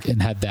stuff, sure.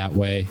 and head that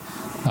way.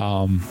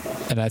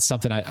 And that's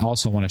something I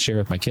also want to share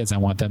with my kids. I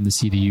want them to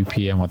see the UP.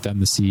 I want them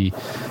to see,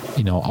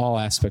 all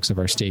aspects of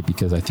our state,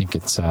 because I think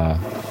it's,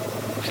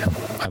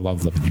 I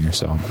love living here.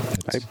 So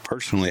I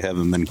personally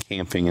haven't been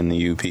camping in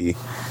the UP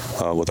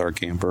with our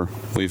camper.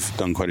 We've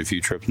done quite a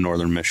few trips in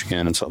northern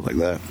Michigan and stuff like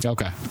that.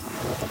 Okay.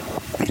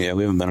 Yeah,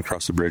 we haven't been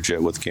across the bridge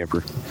yet with the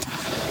camper.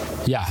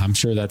 Yeah, I'm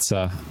sure that's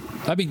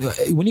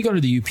when you go to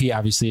the UP,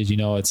 obviously, as you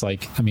know, it's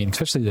like,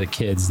 especially the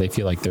kids, they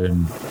feel like they're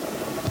in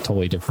a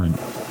totally different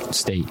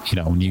state,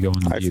 when you go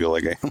in. I feel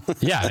like I am.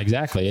 Yeah,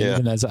 exactly. Yeah.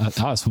 Even as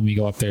us, when we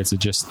go up there,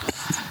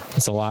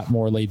 it's a lot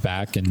more laid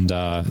back, and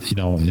it's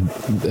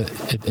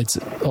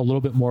a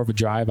little bit more of a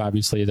drive,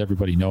 obviously, as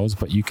everybody knows,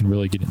 but you can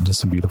really get into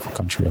some beautiful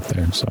country up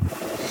there. So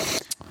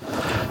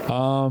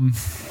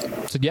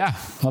yeah,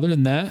 other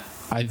than that,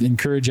 I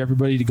encourage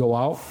everybody to go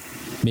out.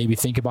 Maybe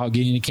think about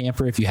getting a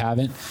camper if you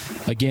haven't.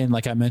 Again,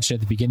 like I mentioned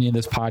at the beginning of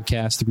this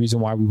podcast, the reason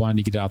why we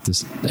wanted to get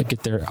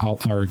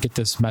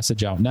this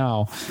message out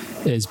now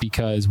is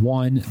because,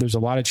 one, there's a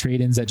lot of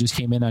trade-ins that just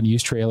came in on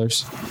used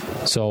trailers.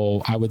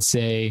 So I would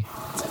say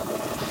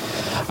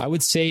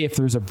if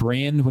there's a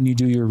brand, when you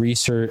do your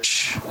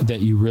research, that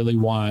you really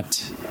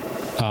want,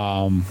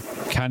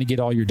 kind of get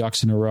all your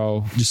ducks in a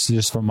row.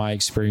 Just from my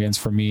experience,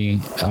 for me,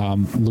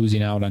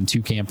 losing out on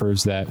 2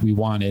 campers that we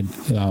wanted,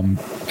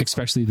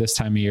 especially this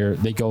time of year,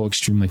 they go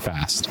extremely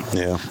fast.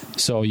 Yeah.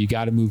 So you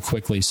got to move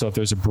quickly. So if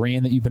there's a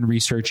brand that you've been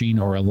researching,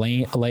 or a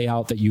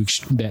layout that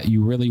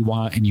you really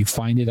want, and you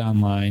find it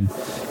online,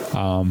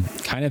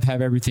 kind of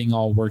have everything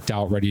all worked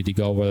out, ready to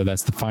go, whether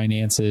that's the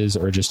finances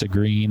or just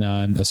agreeing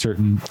on a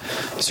certain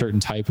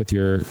type with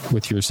your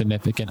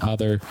significant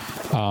other,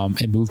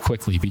 and move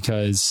quickly,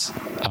 because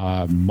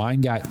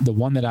the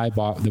one that I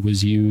bought that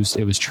was used,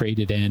 it was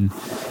traded in,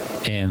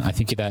 and I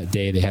think that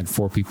day they had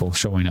 4 people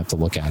showing up to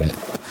look at it.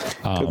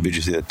 Could be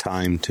just the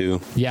time too.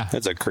 Yeah,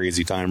 that's a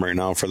crazy time right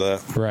now for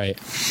that. Right.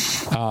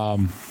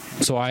 So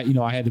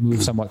I had to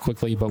move somewhat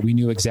quickly, but we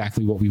knew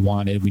exactly what we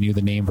wanted. We knew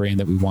the name brand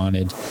that we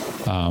wanted.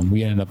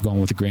 We ended up going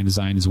with the Grand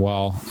Design as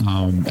well.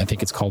 I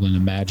think it's called an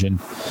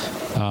Imagine.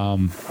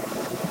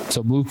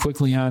 So move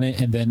quickly on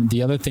it. And then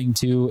the other thing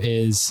too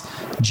is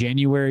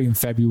January and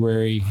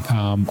February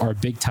are a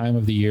big time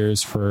of the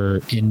years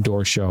for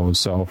indoor shows.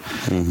 So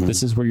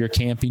this is where your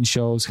camping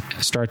shows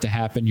start to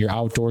happen, your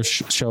outdoor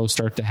shows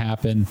start to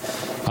happen.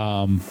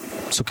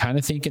 So kind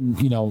of thinking,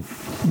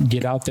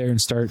 get out there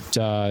and start,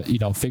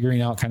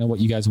 figuring out kind of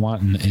what you guys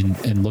want,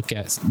 and look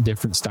at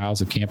different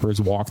styles of campers,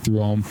 walk through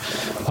them,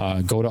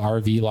 go to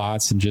RV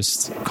lots and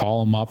just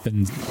call them up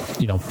and,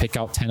 pick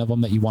out 10 of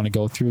them that you want to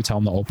go through, tell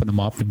them to open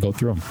them up and go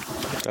through them.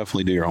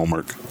 Definitely do your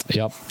homework.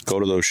 Yep. Go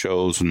to those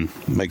shows and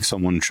make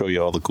someone show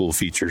you all the cool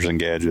features and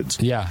gadgets.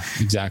 Yeah,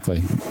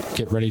 exactly.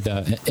 Get ready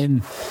to,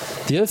 and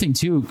the other thing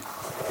too,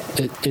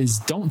 is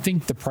don't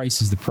think the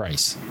price is the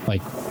price.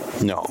 Like,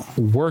 No.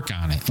 work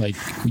on it. Like,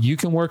 you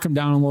can work them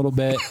down a little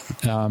bit.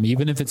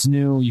 Even if it's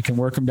new, you can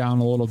work them down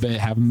a little bit,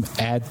 have them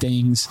add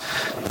things.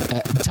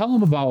 Tell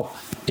them about,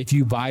 if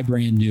you buy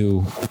brand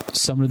new,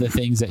 some of the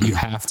things that you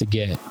have to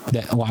get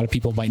that a lot of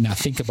people might not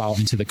think about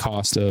into the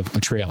cost of a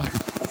trailer.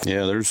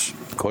 Yeah, there's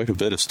quite a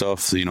bit of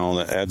stuff,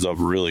 that adds up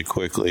really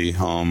quickly.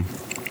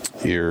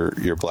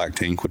 Your black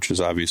tank, which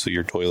is obviously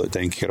your toilet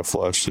tank, you got to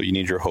flush, so you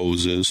need your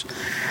hoses.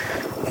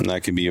 And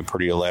that can be a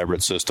pretty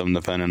elaborate system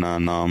depending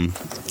on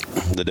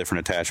the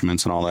different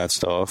attachments and all that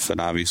stuff. And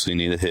obviously you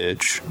need a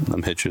hitch.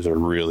 Them hitches are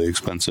really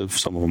expensive.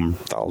 Some of them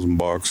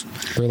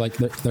 $1,000. They're like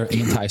they're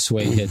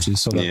anti-sway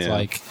hitches, so that's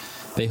like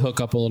they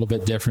hook up a little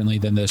bit differently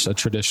than a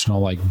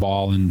traditional like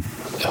ball and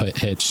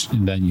hitch,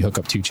 and then you hook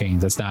up 2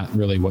 chains. That's not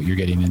really what you're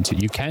getting into.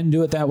 You can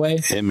do it that way.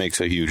 It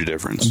makes a huge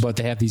difference. But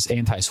they have these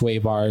anti-sway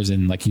bars,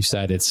 and like you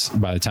said, it's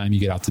by the time you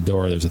get out the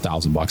door, there's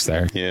 $1,000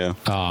 there. Yeah.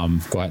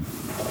 Go ahead.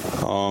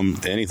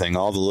 Anything,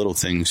 all the little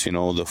things,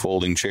 the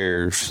folding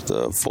chairs,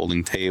 the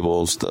folding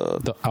tables,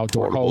 the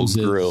outdoor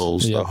hoses,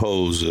 grills, the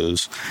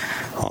hoses,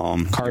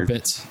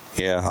 carpets.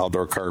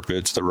 Outdoor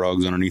carpets, the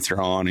rugs underneath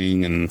your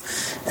awning, and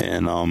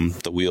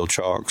the wheel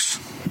chocks,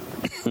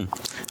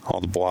 all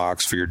the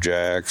blocks for your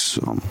jacks.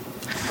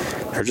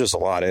 There's just a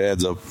lot. It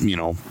adds up,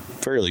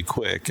 fairly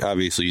quick.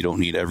 Obviously, you don't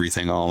need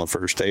everything all on the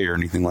first day or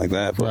anything like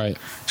that, but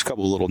there's a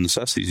couple of little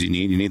necessities you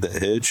need. You need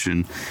that hitch,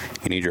 and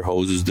you need your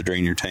hoses to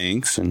drain your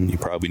tanks, and you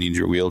probably need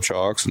your wheel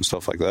chocks and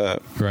stuff like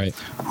that. Right.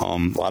 A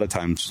lot of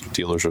times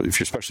dealers,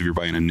 especially if you're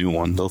buying a new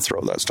one, they'll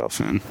throw that stuff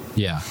in.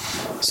 Yeah.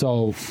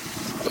 So,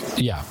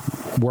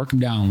 work them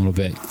down a little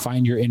bit.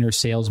 Find your inner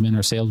salesman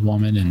or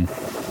saleswoman, and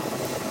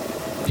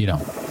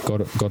go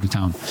to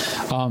town.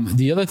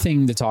 The other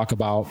thing to talk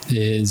about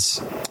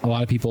is, a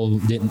lot of people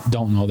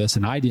don't know this,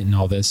 and I didn't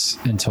know this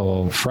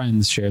until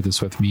friends shared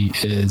this with me,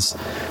 is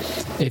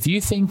if you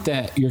think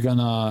that you're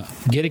gonna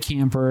get a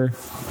camper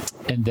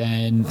and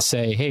then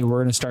say, hey,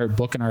 we're gonna start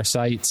booking our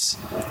sites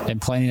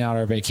and planning out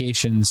our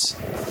vacations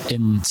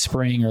in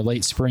spring or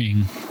late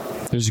spring,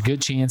 there's a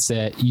good chance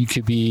that you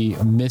could be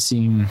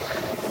missing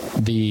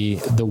the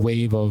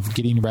wave of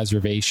getting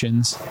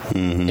reservations.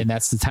 And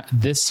that's the time.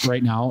 This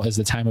right now is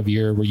the time of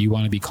year where you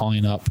want to be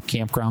calling up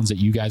campgrounds that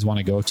you guys want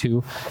to go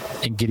to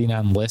and getting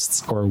on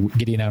lists or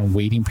getting on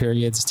waiting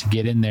periods to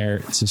get in there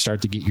to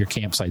start to get your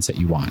campsites that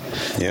you want.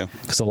 Yeah,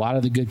 because a lot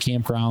of the good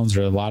campgrounds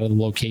or a lot of the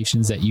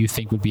locations that you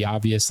think would be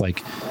obvious,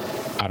 like,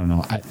 I don't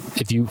know,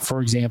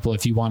 for example,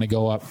 if you want to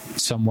go up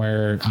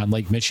somewhere on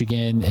Lake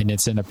Michigan and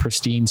it's in a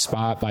pristine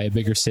spot by a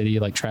bigger city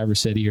like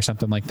Traverse City or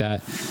something like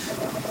that,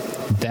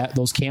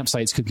 those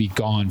campsites could be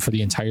gone for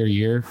the entire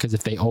year, because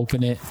if they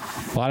open it,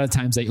 a lot of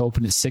times they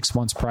open it 6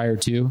 months prior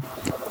to,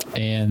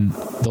 and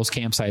those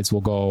campsites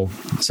will go,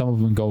 some of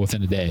them go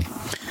within a day.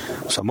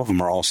 Some of them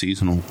are all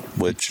seasonal,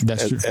 which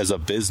as a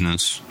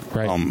business,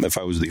 if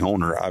I was the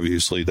owner,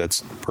 obviously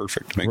that's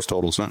perfect. Makes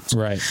total sense.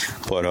 Right.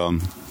 But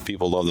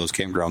people love those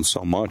campgrounds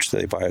so much,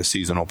 they buy a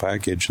seasonal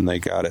package and they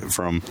got it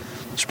from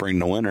spring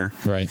to winter.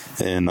 Right.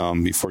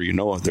 And before you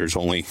know it, there's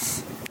only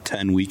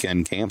 10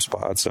 weekend camp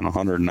spots and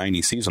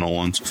 190 seasonal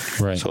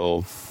ones. Right.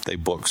 So they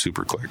book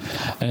super quick.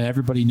 And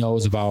everybody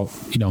knows about,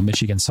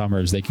 Michigan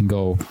summers. They can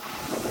go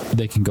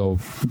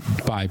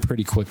by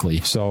pretty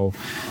quickly. So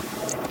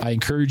I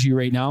encourage you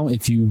right now,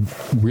 if you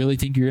really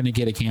think you're going to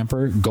get a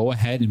camper, go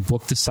ahead and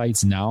book the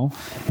sites now.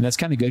 And that's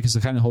kind of good, because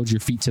it kind of holds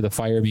your feet to the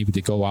fire, maybe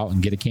to go out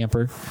and get a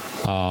camper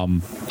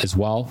as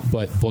well.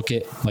 But book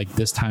it like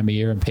this time of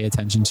year and pay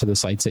attention to the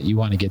sites that you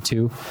want to get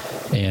to,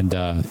 and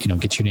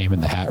get your name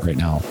in the hat right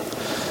now.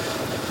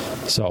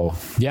 So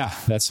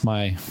that's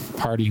my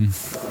parting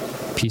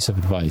piece of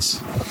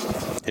advice.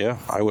 Yeah,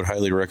 I would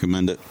highly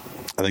recommend it.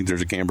 I think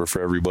there's a camper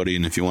for everybody,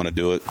 and if you want to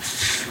do it,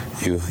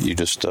 you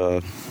just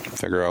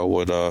figure out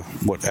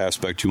what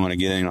aspect you want to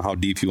get in, how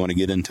deep you want to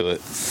get into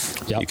it.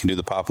 Yep. You can do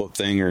the pop-up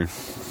thing, or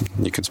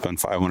you can spend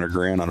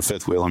 $500,000 on a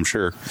fifth wheel, I'm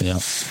sure. Yeah.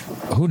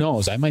 Who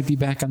knows? I might be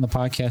back on the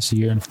podcast a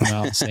year from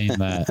now saying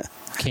that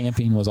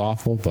camping was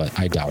awful, but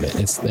I doubt it.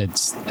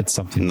 It's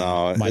something.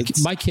 No,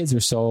 my kids are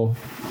so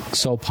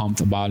pumped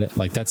about it.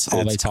 Like, that's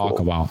all they talk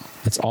about.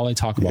 That's all they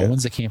talk about. Yeah.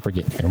 When's the camper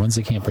getting here? When's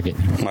the camper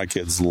getting here? My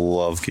kids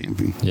love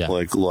camping. Yeah.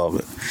 Love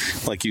it.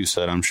 Like you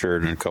said, I'm sure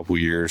in a couple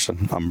years,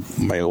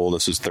 my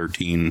oldest is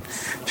 13.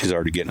 She's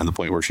already getting to the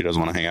point where she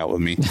doesn't want to hang out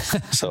with me.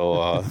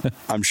 So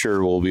I'm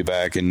sure we'll be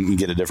back and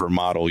get a different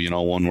model,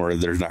 one where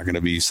there's not going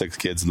to be 6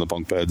 kids in the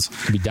bunk beds.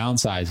 Be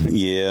downsizing.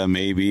 Yeah,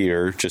 maybe,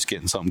 or just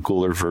getting something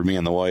cooler for me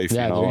and the wife.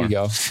 Yeah, there you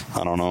go.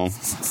 I don't know.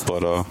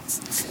 But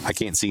I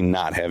can't see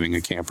not having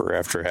a camper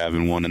after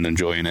having one and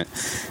enjoying it.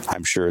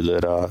 I'm sure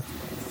that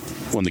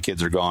when the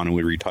kids are gone and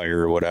we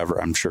retire or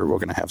whatever, I'm sure we're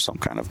going to have some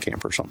kind of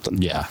camp or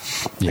something. Yeah.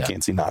 I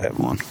can't see not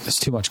having one. There's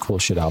too much cool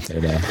shit out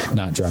there to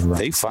not drive around.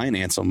 They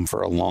finance them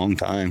for a long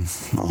time.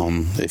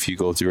 If you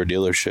go through a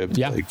dealership,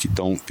 like,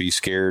 don't be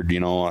scared,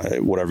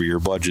 whatever your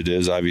budget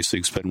is,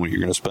 obviously spend what you're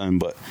going to spend,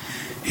 but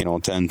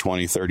 10,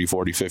 20, 30,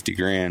 40, 50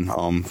 grand,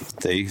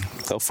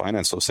 they'll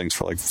finance those things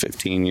for like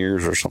 15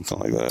 years or something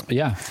like that.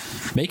 Yeah.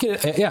 Make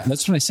it,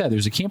 that's what I said.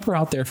 There's a camper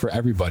out there for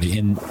everybody,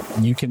 and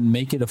you can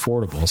make it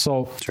affordable.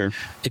 So sure.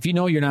 If you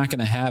know you're not going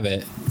to have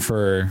it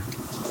for,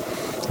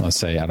 let's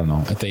say, I don't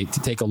know, if they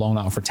take a loan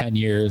out for 10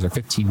 years or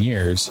 15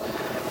 years,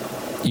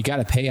 you got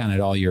to pay on it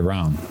all year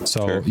round.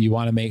 So sure. You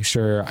want to make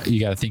sure you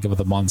got to think of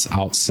the months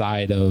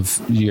outside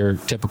of your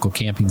typical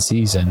camping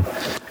season,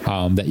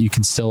 that you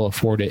can still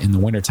afford it in the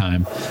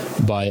wintertime.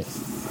 But,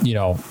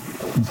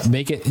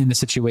 make it in a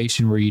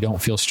situation where you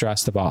don't feel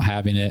stressed about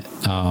having it.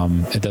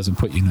 It doesn't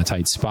put you in a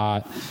tight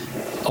spot.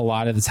 A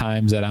lot of the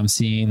times that I'm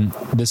seeing,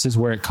 this is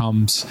where it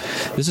comes.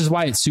 This is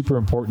why it's super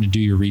important to do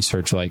your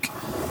research. Like,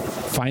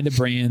 find a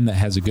brand that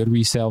has a good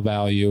resale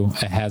value.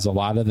 It has a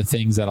lot of the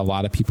things that a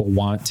lot of people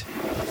want,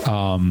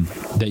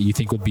 that you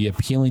think would be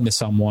appealing to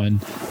someone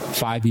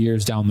 5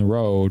 years down the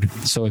road.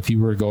 So if you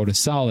were to go to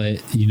sell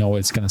it,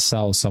 it's going to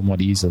sell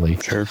somewhat easily.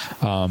 Sure.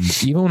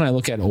 Even when I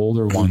look at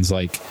older ones,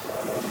 like,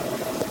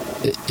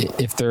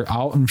 if they're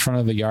out in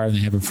front of the yard and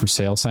they have a for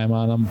sale sign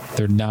on them,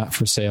 they're not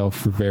for sale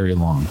for very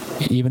long,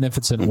 even if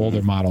it's an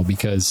older model,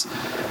 because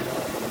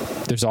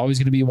there's always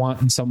going to be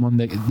wanting someone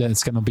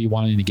that's going to be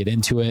wanting to get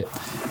into it.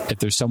 If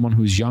there's someone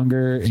who's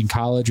younger in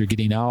college or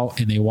getting out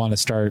and they want to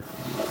start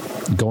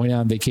going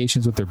on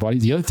vacations with their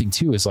buddies. The other thing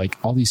too is like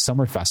all these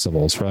summer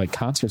festivals for like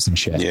concerts and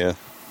shit. Yeah.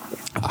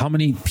 How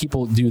many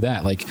people do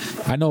that? Like,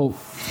 I know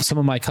some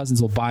of my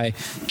cousins will buy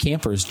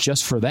campers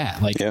just for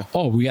that. Like,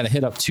 oh, we got to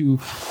hit up two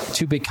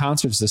big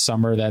concerts this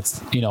summer.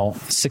 That's,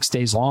 6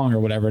 days long or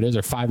whatever it is,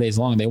 or 5 days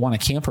long. They want a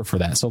camper for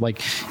that. So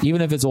like,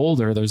 even if it's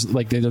older,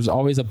 there's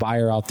always a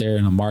buyer out there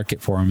in a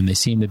market for them. And they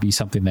seem to be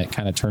something that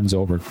kind of turns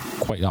over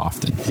quite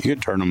often. You can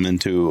turn them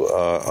into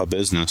a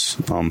business.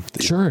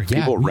 Sure.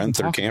 People rent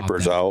their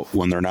campers out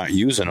when they're not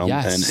using them,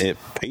 and it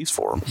pays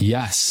for them.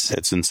 Yes.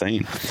 It's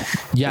insane.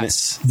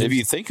 Yes. If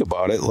you think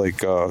about it,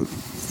 like,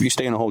 you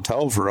stay in a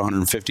hotel for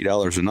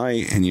 $150 a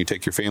night and you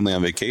take your family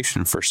on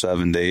vacation for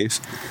 7 days,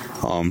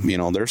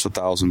 there's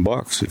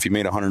 $1,000. If you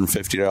made a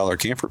 $150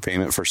 camper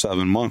payment for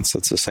 7 months,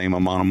 that's the same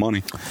amount of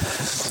money.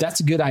 That's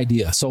a good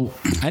idea. So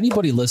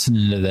anybody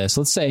listening to this,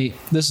 let's say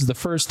this is the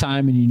first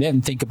time and you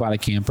didn't think about a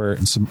camper,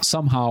 and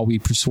somehow we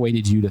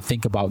persuaded you to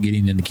think about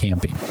getting into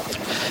camping.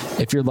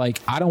 If you're like,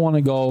 I don't want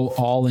to go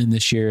all in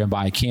this year and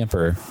buy a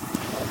camper,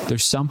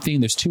 there's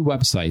two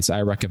websites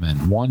I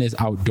recommend. One is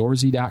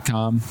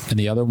outdoorsy.com and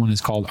the other one is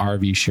called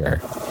RV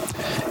Share.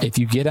 If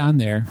you get on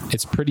there,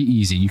 it's pretty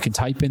easy. You can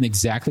type in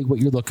exactly what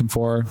you're looking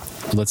for.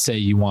 Let's say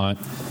you want,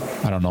 a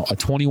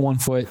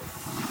 21-foot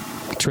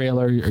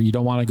trailer, or you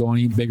don't want to go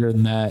any bigger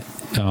than that.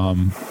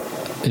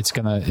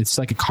 It's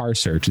like a car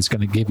search. It's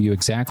going to give you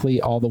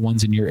exactly all the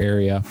ones in your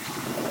area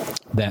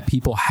that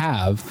people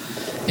have,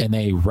 and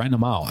they rent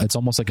them out. It's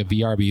almost like a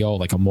VRBO,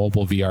 like a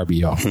mobile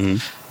VRBO.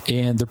 Mm-hmm.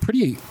 And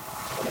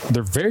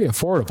they're very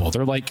affordable.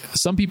 They're like,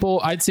 some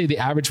people, I'd say the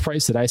average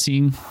price that I've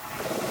seen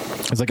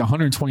is like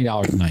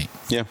 $120 a night.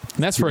 Yeah.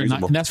 And that's for a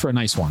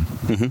nice one.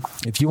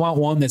 Mm-hmm. If you want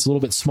one that's a little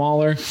bit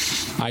smaller,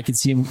 I've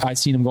seen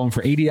them going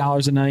for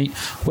 $80 a night.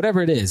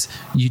 Whatever it is,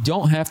 you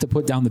don't have to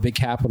put down the big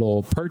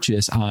capital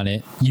purchase on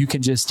it. You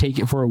can just take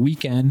it for a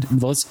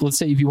weekend. Let's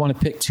say if you want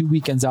to pick 2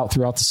 weekends out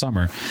throughout the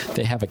summer,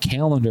 they have a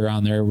calendar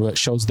on there that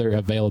shows their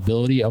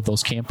availability of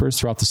those campers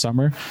throughout the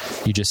summer.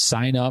 You just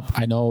sign up.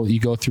 I know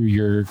you go through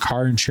your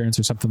car insurance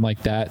or something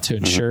like that to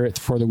insure it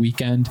for the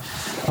weekend.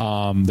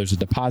 There's a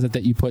deposit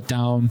that you put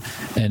down,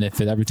 and if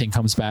everything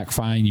comes back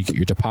fine, you get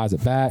your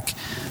deposit back.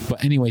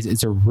 But anyways,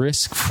 it's a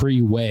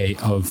risk-free way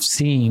of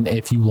seeing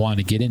if you want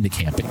to get into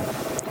camping.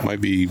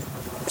 Might be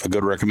a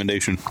good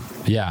recommendation.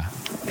 Yeah.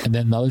 And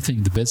then the other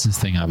thing, the business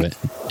thing of it,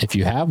 if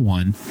you have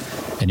one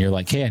and you're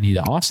like, hey, I need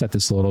to offset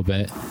this a little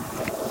bit,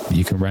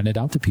 you can rent it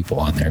out to people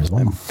on there as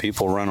well. And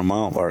people rent them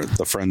out. Or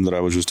the friend that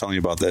I was just telling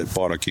you about that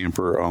bought a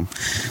camper,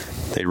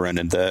 they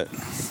rented that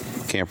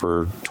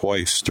camper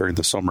twice during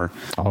the summer.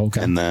 Oh,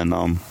 okay. And then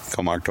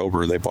come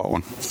October, they bought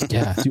one.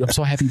 Yeah, dude, I'm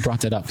so happy you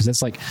brought that up, because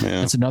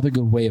that's another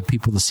good way of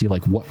people to see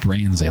like what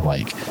brands they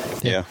like.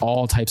 They have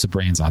all types of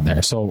brands on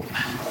there. So,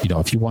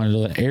 if you wanted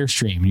an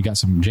Airstream, you got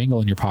some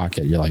jingle in your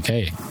pocket, you're like,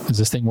 hey, is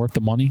this thing worth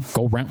the money?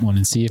 Go rent one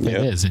and see if it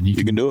is. And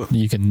you can do it.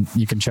 You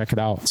can check it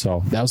out.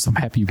 So I'm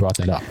happy you brought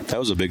that up. That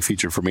was a big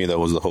feature for me. That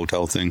was the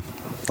hotel thing.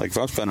 Like, if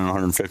I'm spending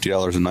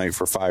 $150 a night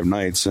for 5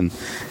 nights and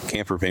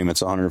camper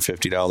payments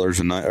 $150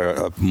 a night or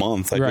a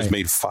month, I just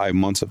made 5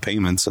 months of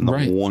payments in the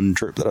one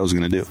trip that I was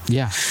going to do.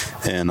 Yeah.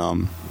 And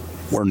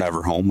we're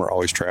never home. We're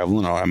always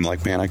traveling. I'm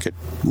like, man, I could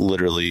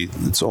literally,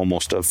 it's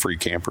almost a free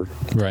camper.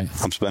 Right.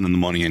 I'm spending the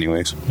money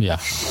anyways. Yeah.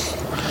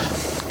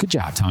 Good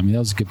job, Tommy. That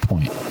was a good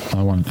point.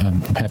 I'm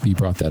happy you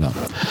brought that up.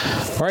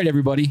 All right,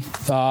 everybody.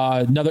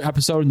 Another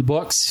episode in the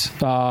books.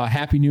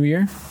 Happy New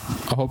Year.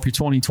 I hope your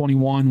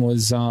 2021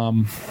 was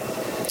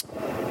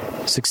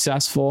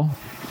successful.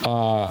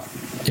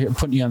 Here,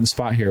 putting you on the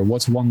spot here.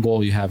 What's one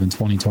goal you have in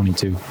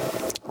 2022?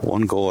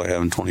 One goal I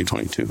have in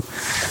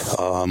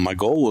 2022. My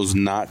goal was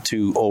not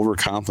to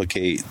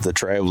overcomplicate the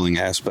traveling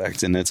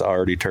aspect, and it's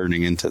already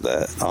turning into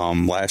that.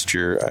 Last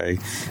year, I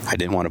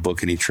didn't want to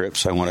book any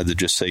trips. I wanted to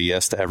just say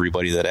yes to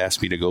everybody that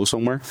asked me to go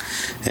somewhere,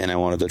 and I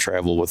wanted to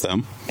travel with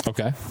them.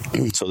 Okay.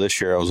 So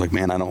this year, I was like,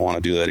 man, I don't want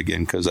to do that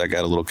again because I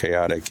got a little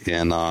chaotic.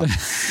 And my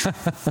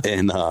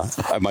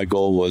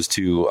goal was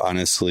to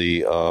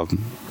honestly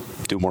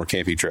do more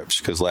camping trips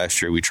because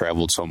last year we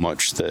traveled so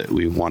much that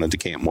we wanted to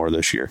camp more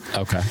this year.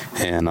 Okay.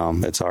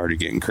 And it's already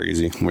getting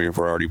crazy. We're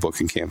already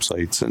booking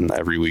campsites and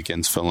every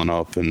weekend's filling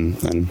up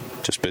and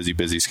just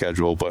busy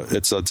schedule, but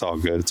it's all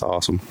good. It's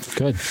awesome.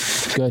 Good.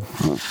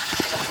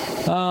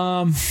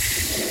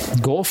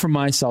 Goal for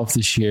myself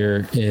this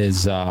year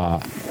is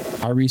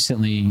I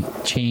recently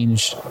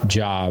changed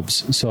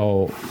jobs.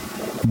 So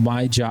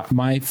my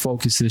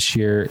focus this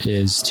year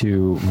is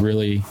to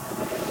really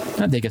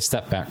not take a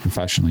step back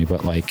professionally,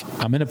 but like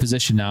I'm in a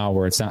position now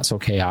where it's not so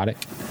chaotic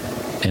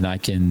and I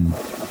can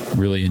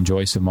really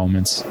enjoy some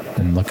moments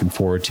and looking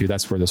forward to.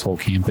 That's where this whole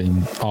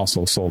camping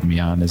also sold me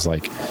on, is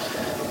like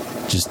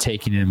just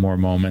taking in more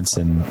moments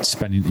and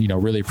spending,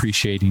 really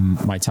appreciating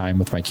my time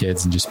with my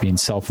kids and just being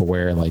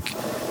self-aware. Like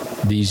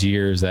these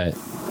years that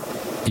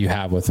you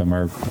have with them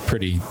are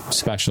pretty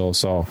special.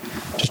 So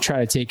just try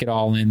to take it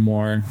all in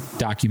more,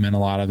 document a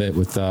lot of it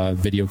with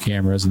video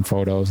cameras and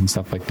photos and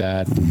stuff like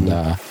that.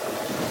 And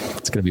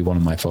it's going to be one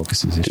of my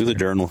focuses this year. Do the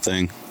journal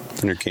thing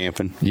when you're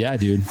camping. Yeah,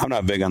 dude. I'm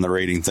not big on the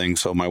rating thing,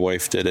 so my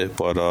wife did it,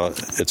 but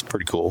it's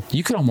pretty cool.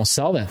 You could almost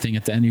sell that thing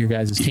at the end of your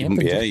guys'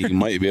 camping. Yeah, you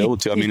might be able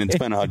to. I mean, it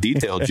depends on how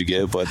detailed you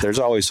get, but there's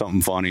always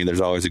something funny.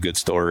 There's always a good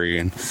story,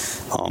 and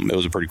it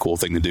was a pretty cool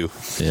thing to do.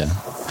 Yeah.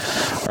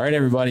 All right,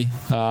 everybody.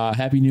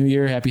 Happy New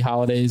Year, happy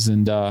holidays,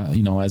 and,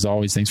 as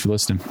always, thanks for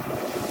listening.